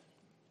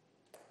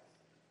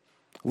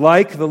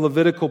 Like the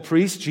Levitical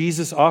priest,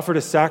 Jesus offered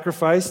a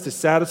sacrifice to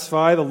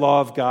satisfy the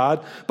law of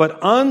God. But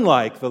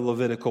unlike the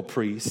Levitical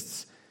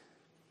priests,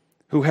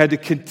 who had to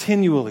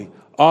continually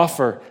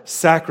offer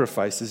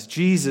sacrifices,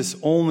 Jesus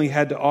only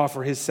had to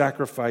offer his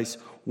sacrifice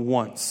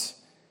once,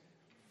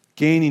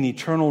 gaining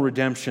eternal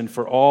redemption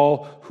for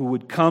all who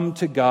would come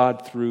to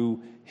God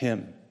through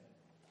him.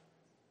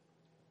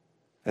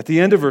 At the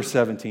end of verse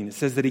 17, it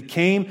says that he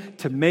came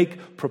to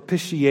make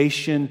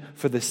propitiation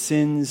for the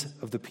sins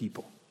of the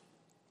people.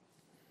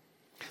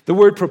 The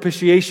word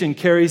propitiation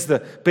carries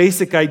the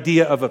basic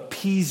idea of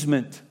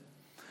appeasement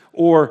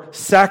or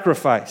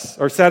sacrifice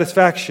or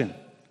satisfaction.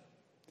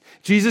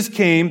 Jesus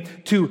came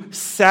to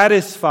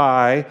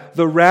satisfy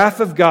the wrath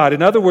of God.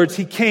 In other words,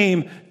 he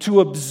came to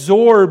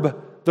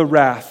absorb the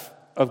wrath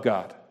of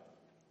God.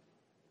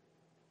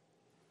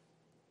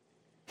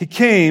 He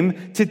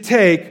came to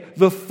take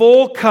the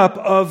full cup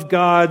of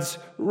God's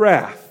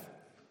wrath.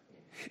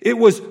 It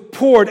was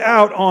poured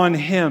out on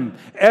him.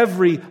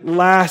 Every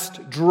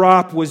last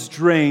drop was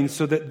drained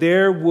so that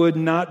there would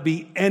not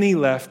be any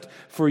left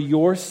for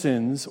your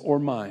sins or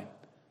mine.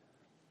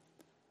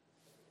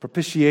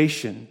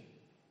 Propitiation,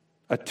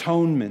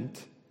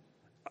 atonement,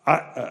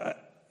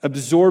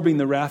 absorbing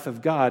the wrath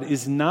of God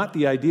is not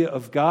the idea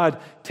of God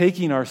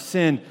taking our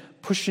sin,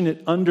 pushing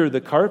it under the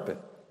carpet.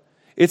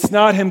 It's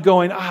not him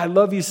going, I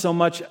love you so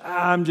much,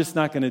 I'm just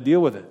not going to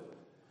deal with it.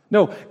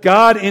 No,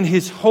 God in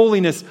his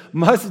holiness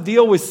must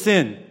deal with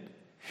sin.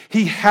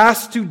 He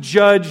has to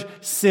judge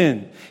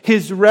sin.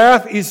 His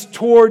wrath is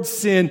towards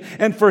sin,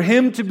 and for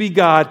him to be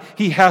God,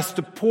 he has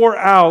to pour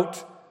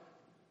out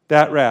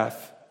that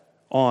wrath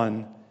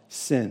on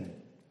sin.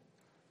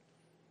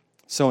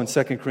 So in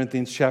 2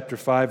 Corinthians chapter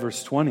 5,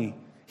 verse 20,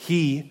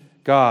 he,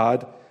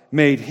 God,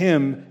 made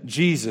him,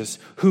 Jesus,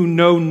 who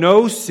know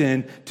no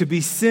sin, to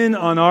be sin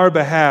on our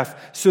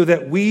behalf, so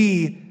that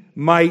we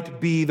might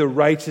be the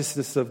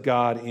righteousness of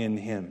God in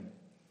him.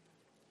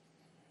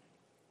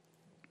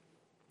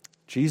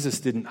 Jesus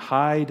didn't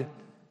hide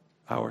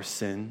our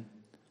sin.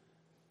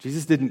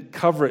 Jesus didn't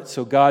cover it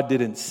so God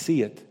didn't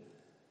see it.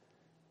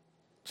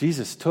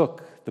 Jesus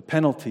took the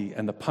penalty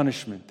and the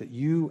punishment that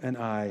you and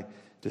I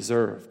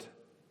deserved.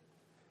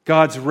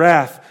 God's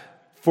wrath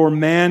for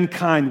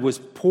mankind was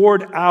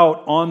poured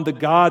out on the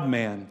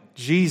God-man,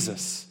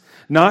 Jesus,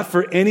 not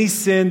for any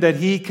sin that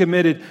he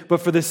committed,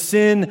 but for the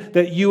sin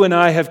that you and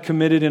I have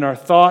committed in our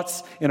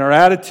thoughts, in our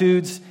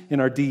attitudes, in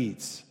our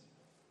deeds.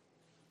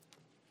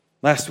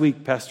 Last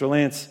week, Pastor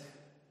Lance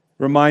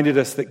reminded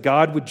us that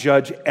God would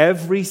judge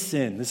every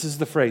sin. This is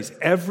the phrase,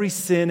 every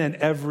sin and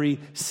every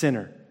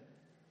sinner.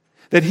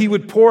 That he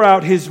would pour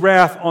out his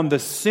wrath on the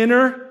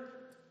sinner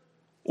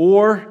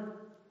or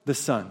the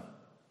Son.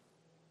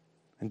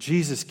 And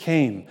Jesus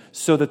came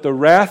so that the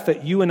wrath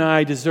that you and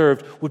I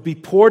deserved would be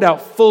poured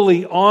out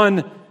fully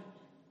on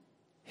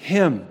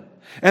him.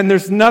 And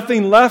there's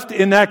nothing left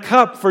in that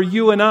cup for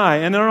you and I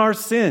and on our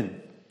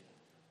sin.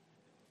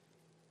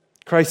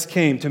 Christ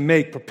came to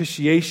make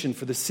propitiation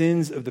for the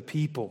sins of the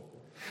people,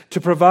 to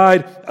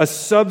provide a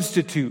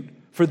substitute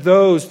for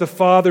those the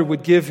Father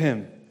would give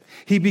him.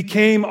 He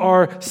became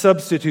our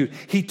substitute.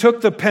 He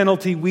took the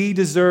penalty we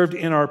deserved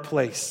in our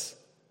place.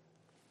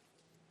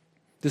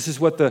 This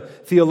is what the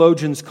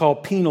theologians call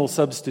penal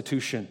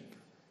substitution.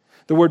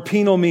 The word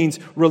penal means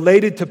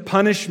related to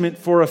punishment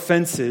for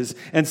offenses,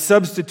 and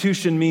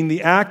substitution means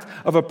the act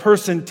of a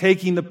person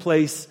taking the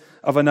place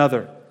of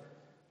another.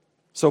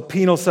 So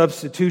penal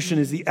substitution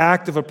is the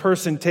act of a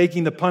person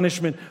taking the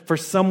punishment for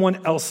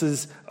someone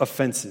else's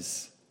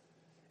offenses.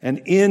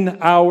 And in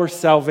our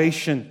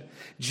salvation,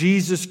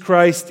 Jesus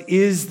Christ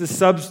is the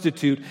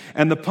substitute,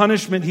 and the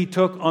punishment he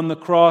took on the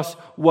cross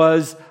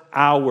was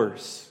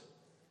ours.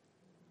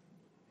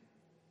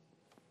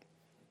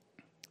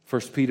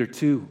 1 Peter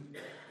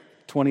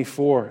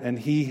 2:24, and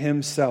he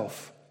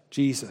himself,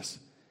 Jesus,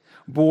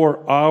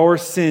 bore our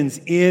sins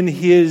in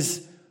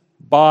his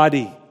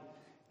body,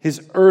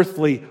 his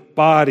earthly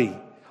body,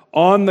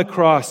 on the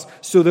cross,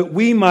 so that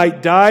we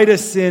might die to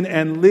sin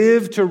and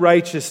live to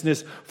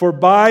righteousness. For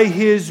by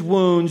his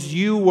wounds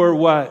you were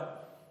what?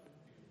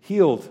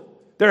 Healed.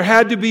 There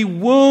had to be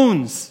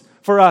wounds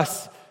for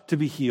us to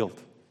be healed.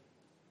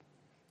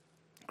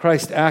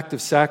 Christ's act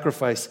of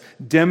sacrifice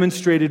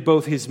demonstrated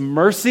both his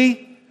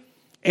mercy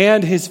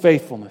and his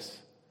faithfulness.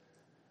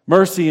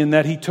 Mercy in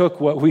that he took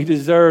what we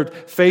deserved.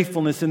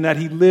 Faithfulness in that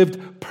he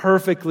lived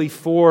perfectly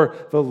for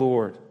the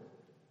Lord.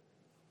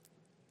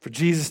 For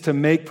Jesus to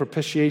make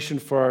propitiation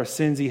for our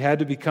sins, he had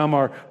to become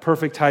our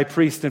perfect high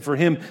priest. And for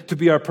him to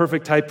be our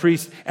perfect high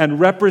priest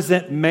and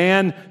represent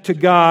man to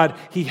God,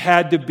 he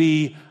had to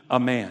be a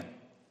man.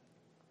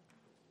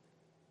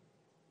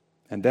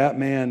 And that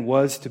man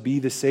was to be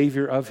the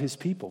Savior of his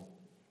people.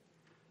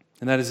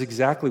 And that is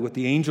exactly what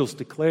the angels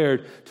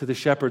declared to the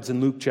shepherds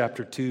in Luke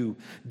chapter 2.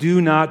 Do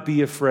not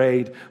be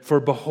afraid, for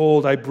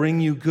behold, I bring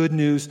you good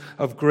news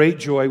of great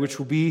joy, which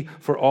will be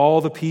for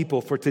all the people.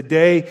 For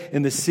today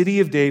in the city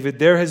of David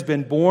there has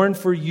been born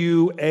for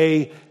you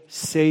a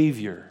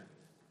Savior,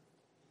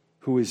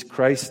 who is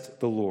Christ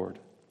the Lord.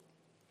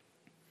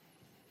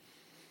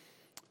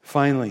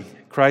 Finally,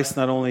 Christ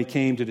not only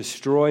came to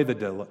destroy the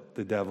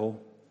devil,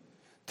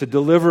 to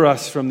deliver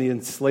us from the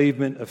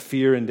enslavement of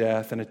fear and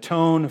death and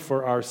atone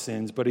for our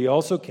sins, but he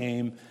also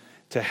came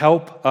to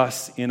help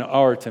us in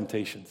our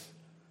temptations.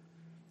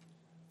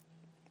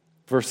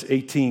 Verse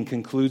 18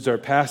 concludes our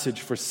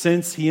passage, for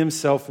since he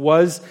himself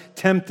was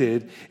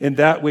tempted in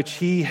that which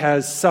he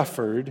has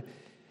suffered,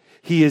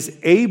 he is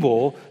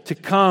able to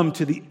come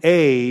to the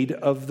aid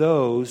of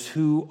those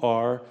who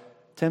are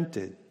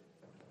tempted.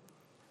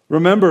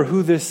 Remember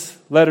who this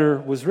letter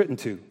was written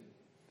to.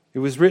 It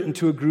was written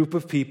to a group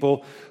of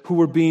people who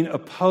were being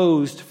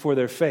opposed for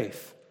their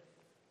faith.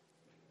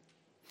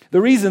 The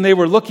reason they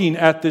were looking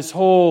at this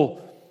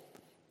whole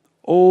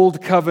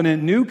old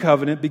covenant, new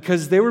covenant,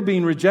 because they were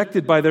being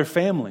rejected by their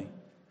family.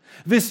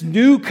 This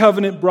new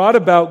covenant brought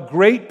about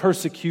great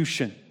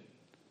persecution.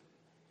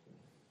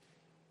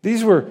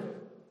 These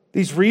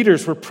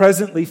readers were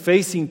presently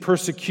facing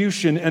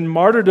persecution, and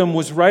martyrdom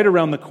was right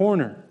around the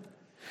corner.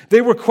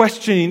 They were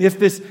questioning if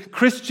this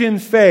Christian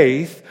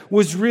faith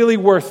was really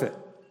worth it.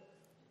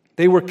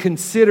 They were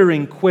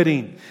considering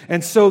quitting.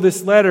 And so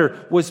this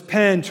letter was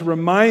penned to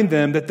remind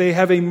them that they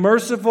have a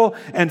merciful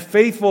and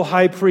faithful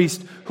high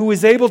priest who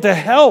is able to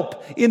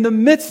help in the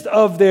midst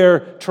of their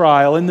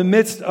trial, in the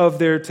midst of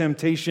their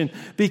temptation,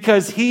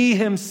 because he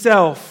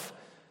himself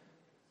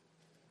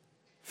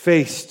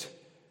faced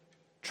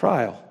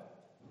trial.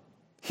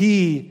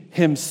 He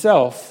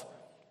himself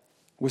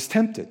was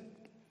tempted.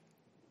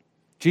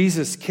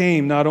 Jesus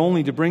came not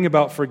only to bring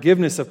about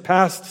forgiveness of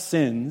past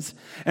sins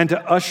and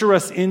to usher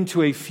us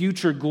into a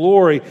future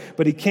glory,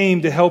 but he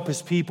came to help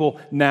his people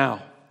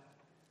now,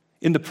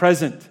 in the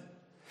present,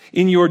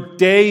 in your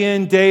day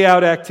in, day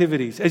out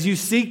activities. As you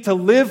seek to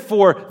live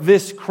for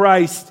this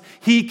Christ,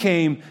 he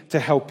came to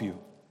help you.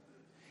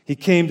 He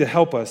came to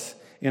help us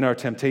in our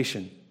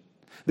temptation.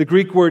 The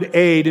Greek word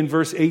aid in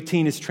verse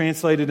 18 is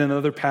translated in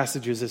other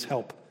passages as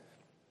help.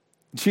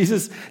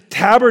 Jesus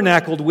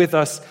tabernacled with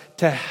us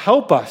to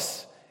help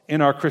us in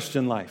our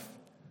Christian life.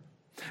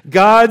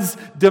 God's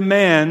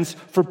demands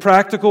for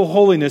practical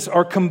holiness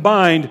are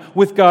combined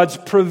with God's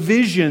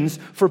provisions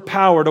for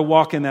power to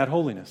walk in that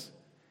holiness.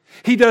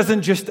 He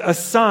doesn't just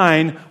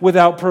assign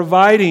without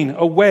providing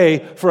a way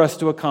for us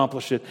to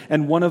accomplish it.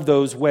 And one of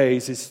those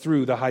ways is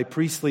through the high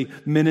priestly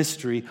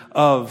ministry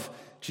of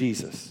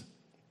Jesus.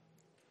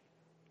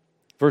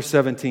 Verse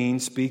 17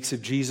 speaks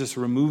of Jesus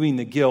removing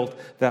the guilt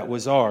that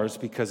was ours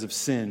because of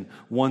sin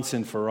once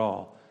and for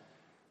all.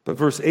 But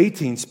verse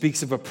 18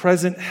 speaks of a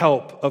present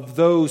help of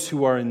those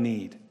who are in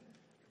need.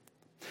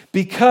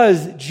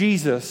 Because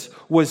Jesus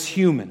was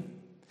human,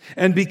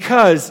 and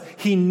because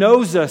He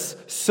knows us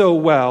so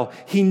well,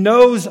 He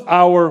knows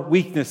our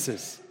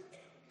weaknesses.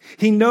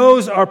 He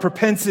knows our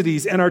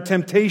propensities and our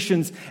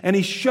temptations, and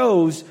He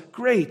shows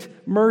great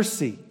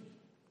mercy.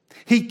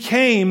 He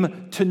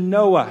came to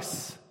know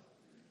us,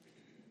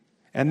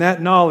 and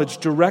that knowledge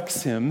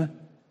directs Him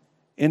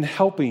in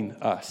helping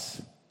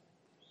us.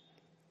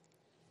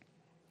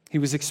 He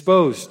was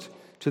exposed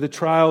to the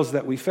trials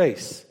that we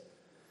face,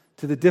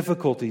 to the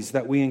difficulties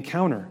that we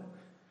encounter.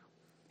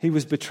 He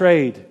was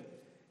betrayed.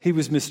 He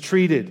was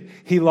mistreated.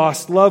 He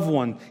lost loved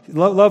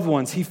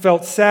ones. He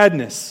felt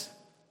sadness.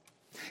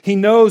 He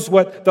knows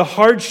what the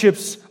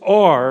hardships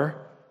are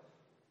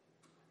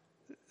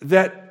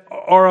that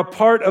are a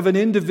part of an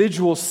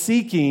individual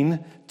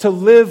seeking to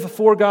live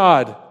for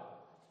God,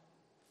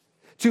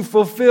 to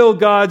fulfill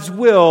God's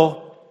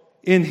will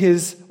in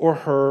his or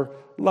her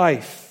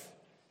life.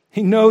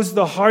 He knows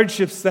the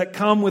hardships that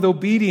come with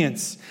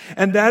obedience,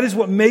 and that is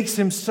what makes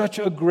Him such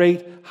a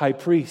great high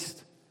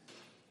priest.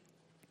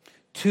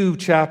 2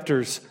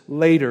 chapters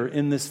later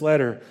in this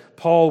letter,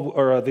 Paul,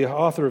 or the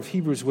author of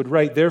Hebrews, would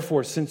write,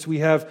 "Therefore, since we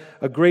have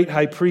a great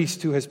high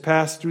priest who has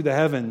passed through the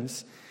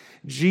heavens,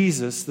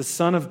 Jesus, the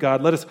Son of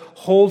God, let us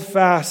hold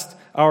fast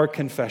our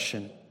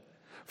confession.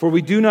 For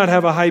we do not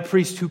have a high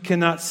priest who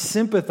cannot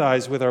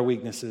sympathize with our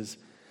weaknesses,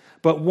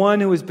 but one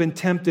who has been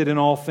tempted in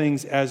all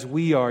things as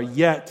we are,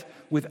 yet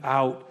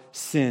without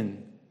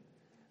sin.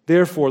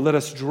 Therefore, let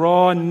us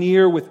draw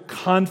near with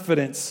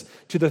confidence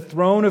to the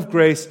throne of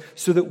grace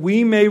so that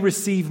we may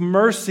receive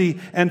mercy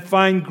and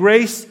find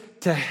grace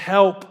to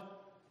help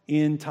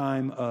in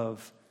time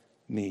of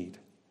need."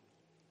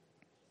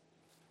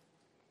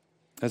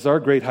 As our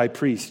great high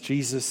priest,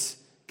 Jesus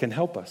can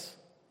help us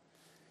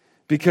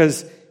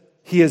because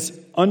He has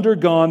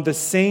undergone the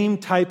same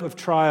type of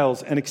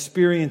trials and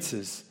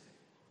experiences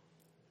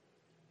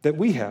that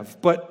we have,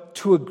 but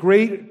to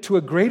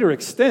a greater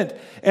extent.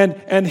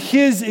 And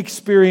His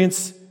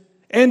experience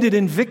ended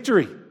in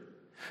victory.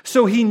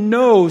 So He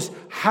knows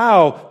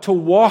how to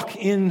walk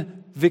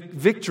in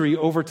victory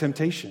over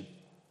temptation.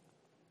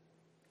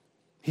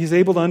 He's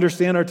able to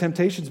understand our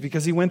temptations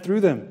because He went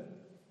through them.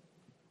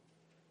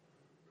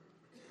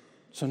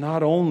 So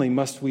not only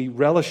must we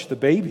relish the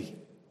baby,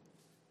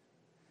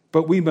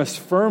 but we must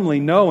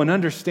firmly know and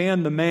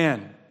understand the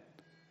man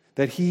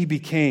that He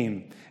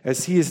became,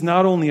 as He is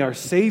not only our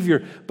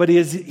Savior, but He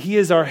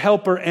is our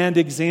helper and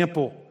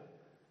example.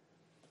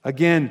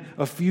 Again,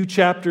 a few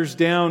chapters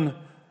down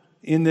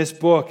in this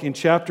book, in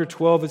chapter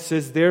 12, it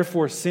says,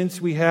 "Therefore, since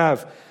we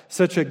have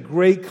such a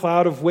great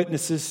cloud of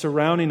witnesses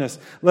surrounding us,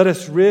 let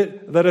us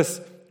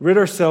rid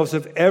ourselves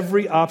of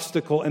every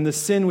obstacle and the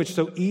sin which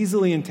so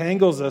easily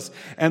entangles us,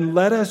 and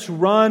let us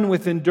run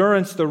with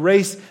endurance the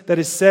race that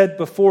is set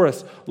before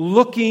us,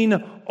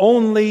 looking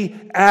only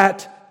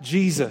at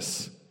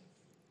Jesus,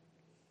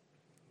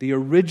 the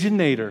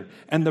originator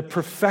and the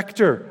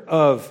perfecter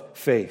of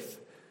faith,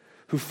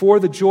 who for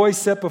the joy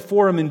set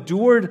before Him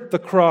endured the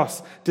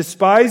cross,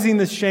 despising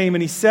the shame,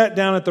 and He sat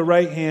down at the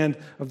right hand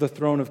of the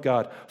throne of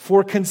God.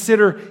 For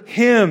consider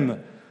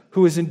Him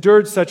who has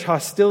endured such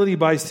hostility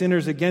by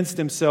sinners against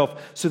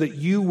Himself, so that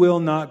you will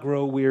not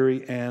grow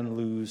weary and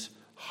lose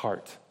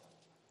heart."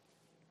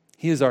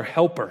 He is our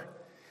helper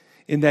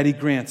in that He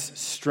grants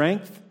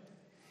strength,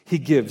 He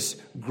gives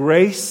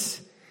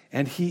grace,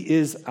 and He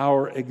is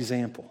our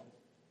example.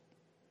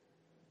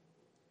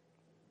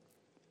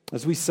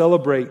 As we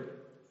celebrate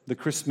the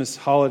Christmas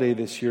holiday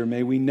this year,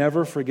 may we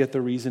never forget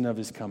the reason of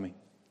His coming.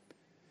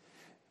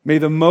 May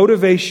the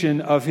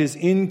motivation of His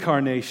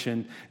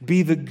incarnation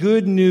be the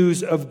good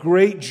news of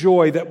great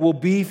joy that will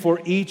be for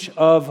each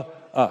of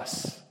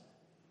us.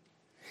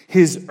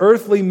 His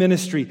earthly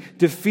ministry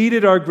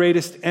defeated our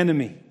greatest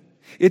enemy.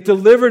 It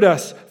delivered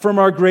us from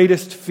our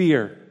greatest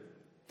fear.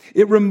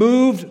 It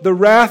removed the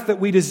wrath that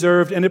we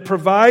deserved, and it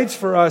provides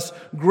for us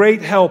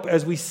great help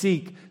as we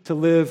seek to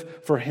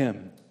live for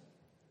Him.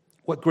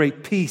 What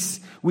great peace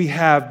we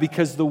have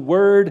because the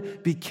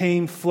Word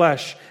became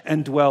flesh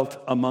and dwelt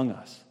among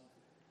us.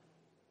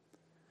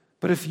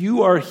 But if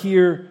you are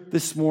here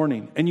this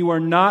morning and you are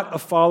not a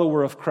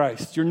follower of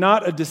Christ, you're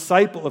not a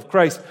disciple of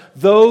Christ,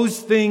 those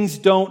things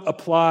don't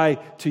apply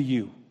to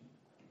you.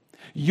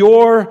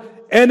 Your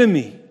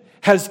enemy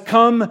has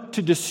come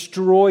to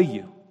destroy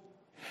you.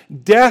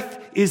 Death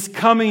is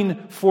coming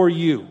for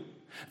you.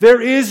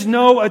 There is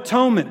no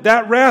atonement.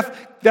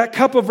 That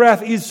cup of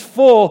wrath is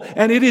full,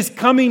 and it is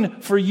coming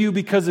for you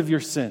because of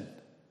your sin.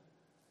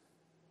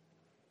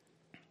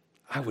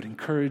 I would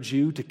encourage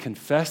you to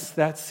confess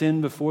that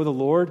sin before the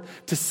Lord,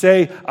 to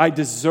say, I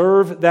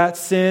deserve that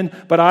sin,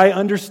 but I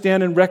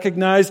understand and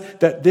recognize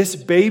that this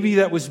baby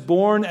that was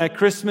born at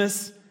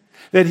Christmas,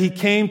 that he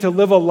came to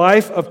live a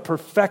life of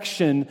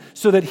perfection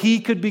so that he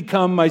could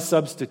become my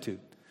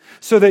substitute,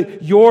 so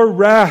that your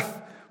wrath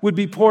would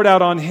be poured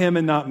out on him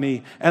and not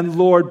me. And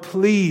Lord,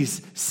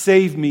 please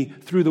save me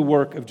through the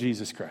work of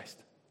Jesus Christ.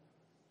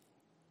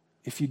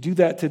 If you do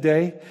that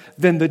today,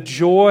 then the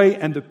joy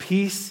and the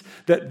peace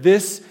that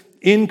this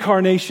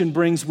incarnation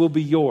brings will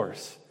be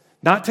yours.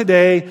 Not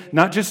today,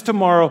 not just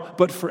tomorrow,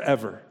 but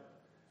forever.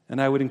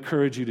 And I would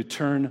encourage you to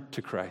turn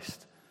to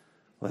Christ.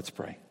 Let's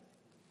pray.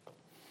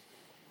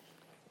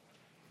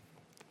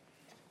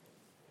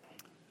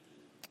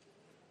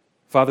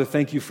 Father,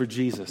 thank you for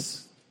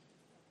Jesus.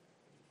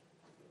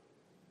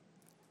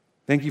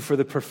 Thank you for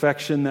the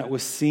perfection that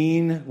was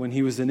seen when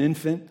he was an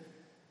infant,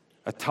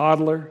 a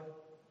toddler,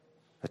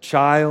 a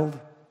child,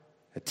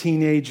 a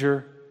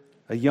teenager,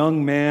 a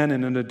young man,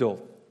 and an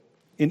adult.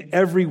 In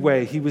every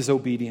way, he was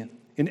obedient.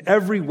 In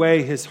every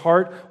way, his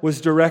heart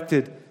was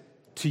directed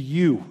to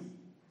you.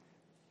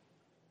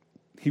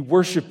 He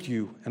worshiped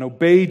you and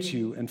obeyed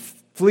you and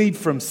fled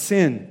from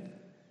sin.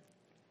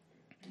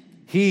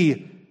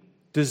 He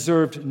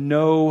deserved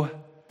no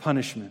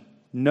punishment,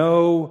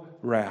 no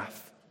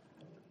wrath.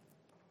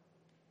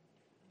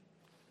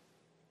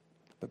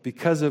 But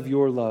because of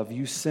your love,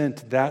 you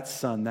sent that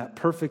Son, that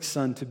perfect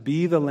Son, to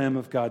be the Lamb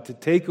of God, to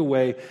take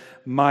away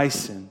my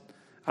sin,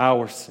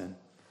 our sin.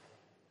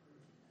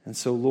 And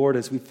so, Lord,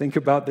 as we think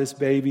about this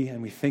baby,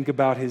 and we think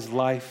about his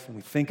life, and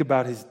we think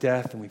about his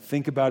death, and we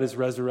think about his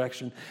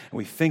resurrection, and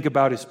we think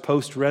about his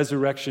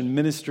post-resurrection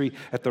ministry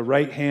at the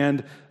right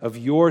hand of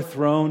your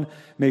throne,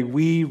 may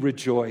we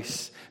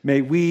rejoice.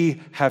 May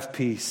we have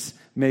peace.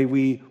 May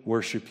we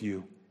worship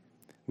you.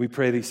 We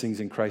pray these things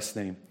in Christ's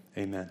name.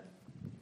 Amen.